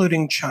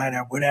 including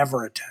China, would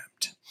ever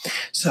attempt.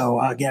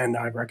 So again,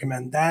 I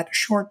recommend that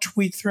short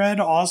tweet thread.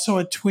 Also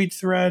a tweet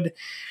thread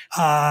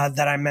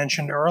that I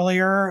mentioned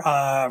earlier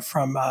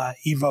from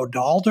Ivo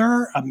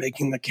Dalder,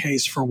 making the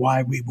case for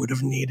why we would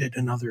have needed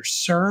another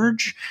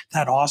surge.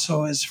 That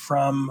also is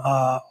from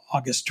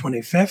August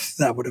 25th.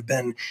 That would have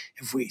been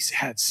if we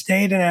had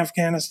stayed in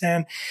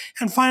Afghanistan.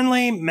 And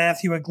finally,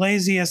 Matthew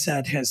Iglesias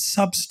at his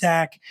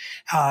Substack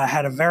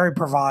had a very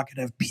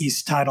provocative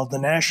piece titled The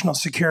National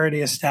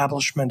Security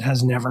Establishment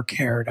Has Never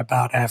Cared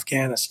About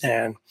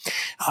Afghanistan.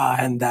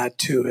 And that,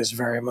 too, is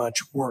very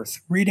much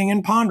worth reading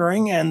and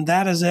pondering. And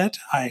that is it.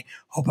 I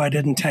hope I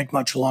didn't take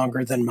much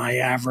longer than my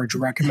average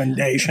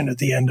recommendation at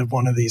the end of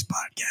one of these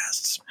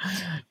podcasts.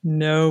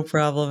 No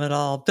problem at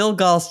all. Bill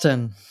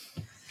Galston.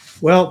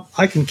 Well,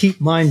 I can keep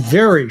mine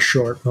very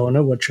short,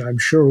 Mona, which I'm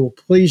sure will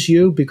please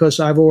you because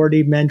I've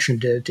already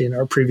mentioned it in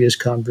our previous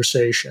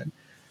conversation.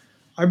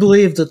 I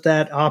believe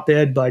that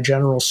op-ed by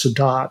General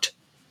Sadat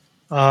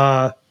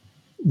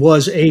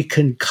was a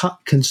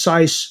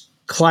concise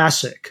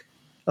classic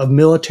of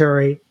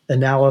military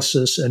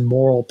analysis and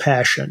moral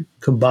passion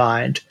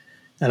combined.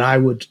 And I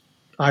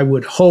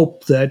would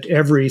hope that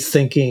every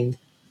thinking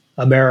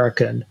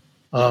American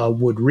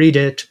would read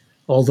it,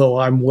 although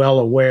I'm well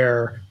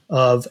aware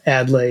of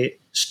Adlai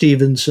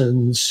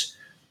Stevenson's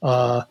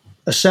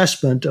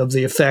assessment of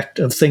the effect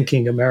of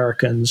thinking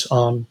Americans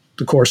on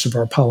the course of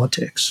our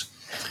politics.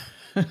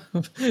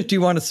 Do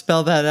you want to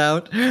spell that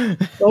out?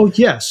 Oh,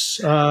 yes.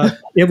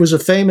 It was a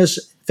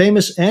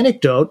famous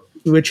anecdote,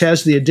 which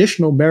has the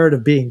additional merit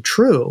of being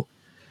true.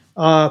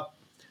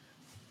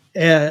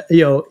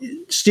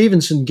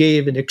 Stevenson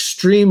gave an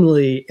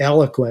extremely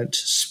eloquent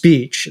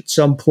speech at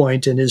some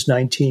point in his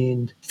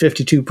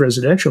 1952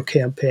 presidential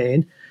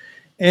campaign,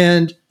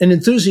 and an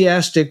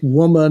enthusiastic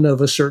woman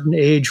of a certain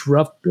age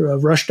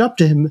rushed up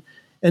to him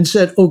and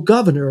said, "Oh,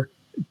 Governor,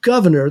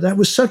 that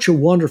was such a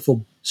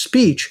wonderful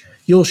speech.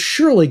 You'll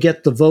surely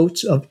get the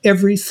votes of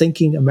every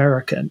thinking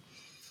American."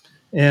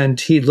 And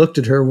he looked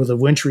at her with a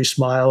wintry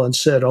smile and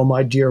said, "Oh,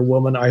 my dear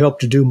woman, I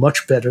hope to do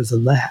much better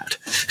than that."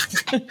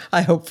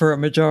 I hope for a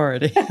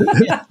majority.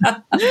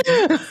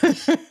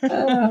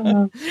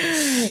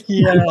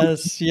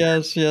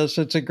 Yes.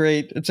 It's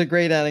a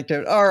great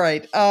anecdote. All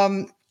right.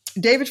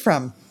 David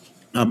Frum.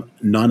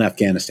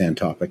 Non-Afghanistan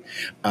topic.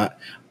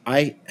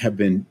 I have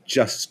been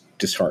just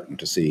disheartened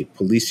to see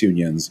police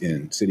unions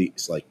in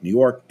cities like New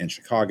York and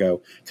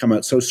Chicago come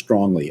out so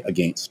strongly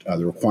against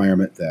the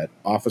requirement that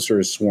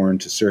officers sworn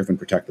to serve and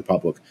protect the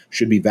public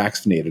should be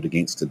vaccinated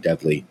against a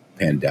deadly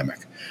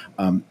pandemic.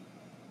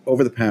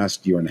 Over the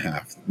past year and a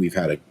half, we've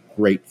had a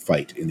great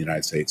fight in the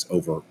United States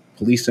over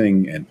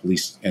policing and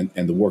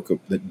the work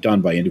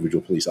done by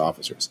individual police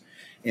officers.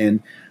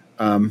 And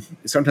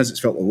sometimes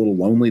it's felt a little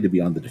lonely to be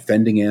on the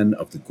defending end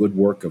of the good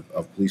work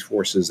of police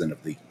forces and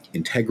of the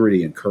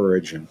integrity and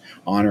courage and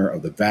honor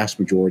of the vast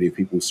majority of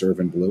people who serve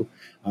in blue.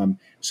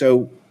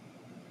 So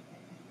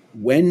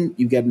when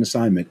you get an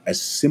assignment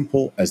as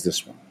simple as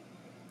this one,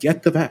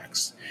 get the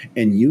vax.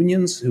 And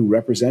unions who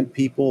represent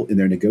people in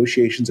their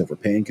negotiations over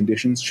pay and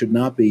conditions should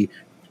not be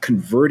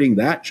converting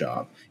that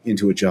job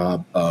into a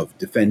job of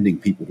defending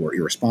people who are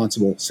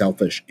irresponsible,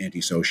 selfish,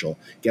 antisocial.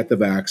 Get the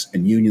vax,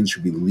 and unions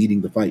should be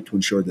leading the fight to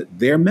ensure that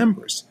their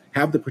members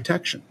have the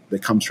protection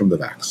that comes from the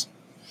vax.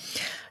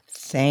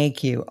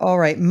 Thank you. All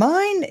right.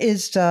 Mine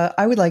is,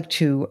 I would like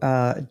to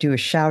do a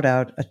shout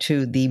out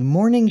to the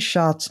Morning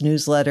Shots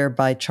newsletter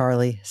by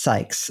Charlie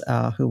Sykes,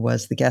 who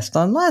was the guest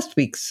on last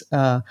week's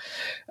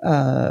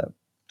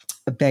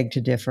Beg to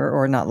Differ,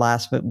 or not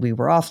last, but we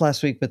were off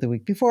last week, but the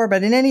week before.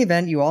 But in any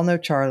event, you all know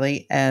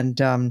Charlie.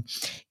 And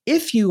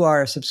if you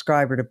are a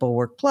subscriber to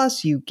Bulwark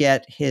Plus, you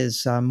get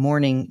his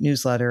morning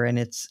newsletter, and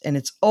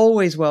it's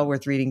always well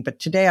worth reading. But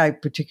today I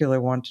particularly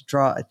want to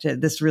draw,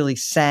 this really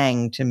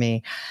sang to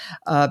me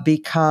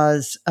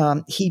because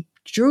he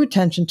drew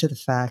attention to the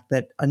fact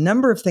that a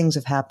number of things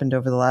have happened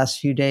over the last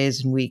few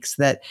days and weeks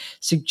that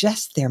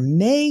suggest there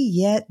may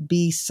yet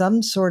be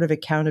some sort of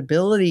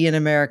accountability in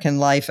American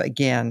life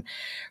again.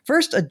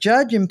 First, a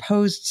judge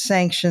imposed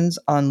sanctions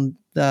on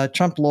the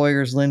Trump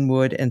lawyers Lynn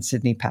Wood and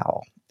Sidney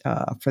Powell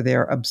for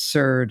their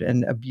absurd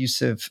and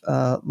abusive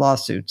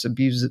lawsuits,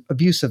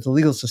 abuse of the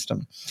legal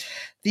system.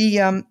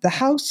 The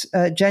House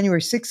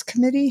January 6th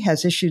committee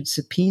has issued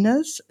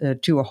subpoenas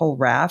to a whole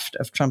raft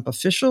of Trump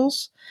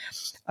officials.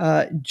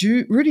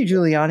 Rudy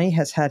Giuliani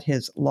has had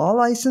his law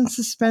license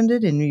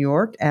suspended in New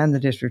York and the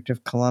District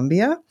of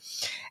Columbia.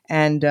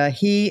 And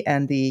he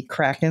and the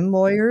Kraken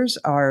lawyers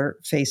are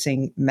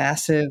facing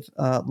massive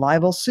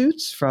libel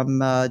suits from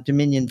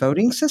Dominion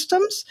Voting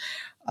Systems.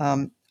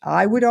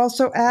 I would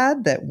also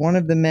add that one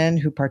of the men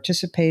who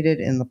participated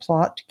in the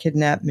plot to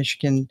kidnap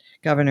Michigan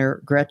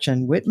Governor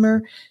Gretchen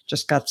Whitmer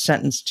just got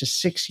sentenced to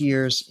 6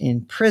 years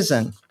in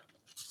prison.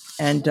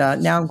 And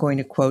now I'm going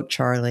to quote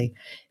Charlie.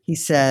 He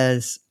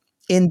says,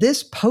 "In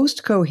this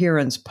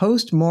post-coherence,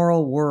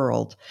 post-moral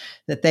world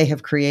that they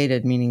have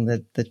created," meaning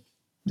the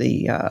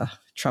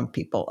Trump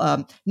people,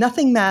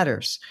 "nothing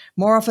matters.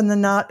 More often than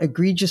not,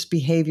 egregious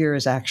behavior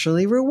is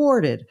actually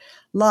rewarded.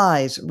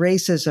 Lies,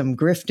 racism,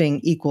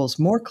 grifting equals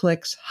more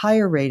clicks,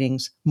 higher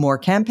ratings, more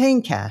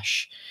campaign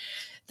cash.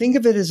 Think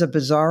of it as a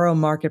bizarro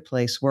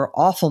marketplace where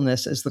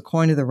awfulness is the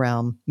coin of the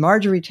realm.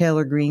 Marjorie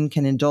Taylor Greene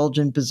can indulge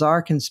in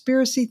bizarre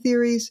conspiracy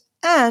theories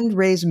and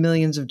raise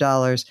millions of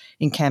dollars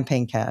in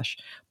campaign cash.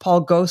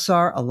 Paul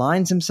Gosar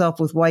aligns himself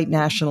with white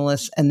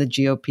nationalists and the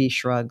GOP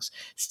shrugs.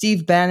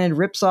 Steve Bannon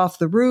rips off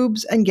the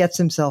rubes and gets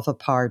himself a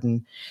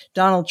pardon.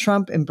 Donald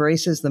Trump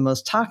embraces the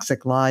most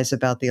toxic lies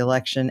about the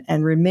election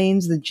and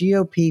remains the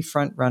GOP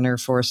frontrunner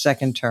for a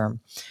second term."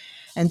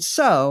 And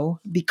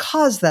so,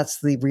 because that's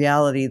the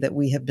reality that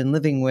we have been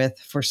living with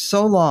for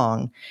so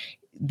long,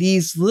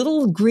 these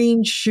little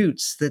green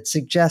shoots that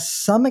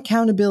suggest some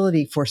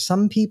accountability for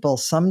some people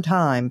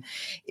sometime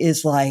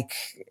is like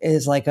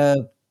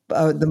the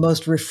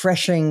most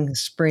refreshing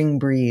spring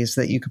breeze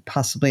that you could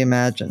possibly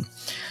imagine.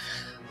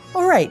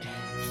 All right.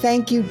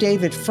 Thank you,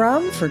 David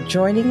Frum, for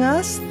joining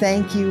us.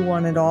 Thank you,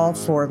 one and all,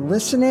 for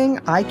listening.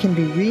 I can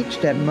be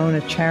reached at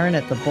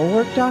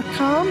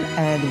monacharan@thebulwark.com,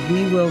 and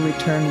we will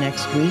return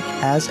next week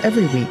as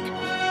every week.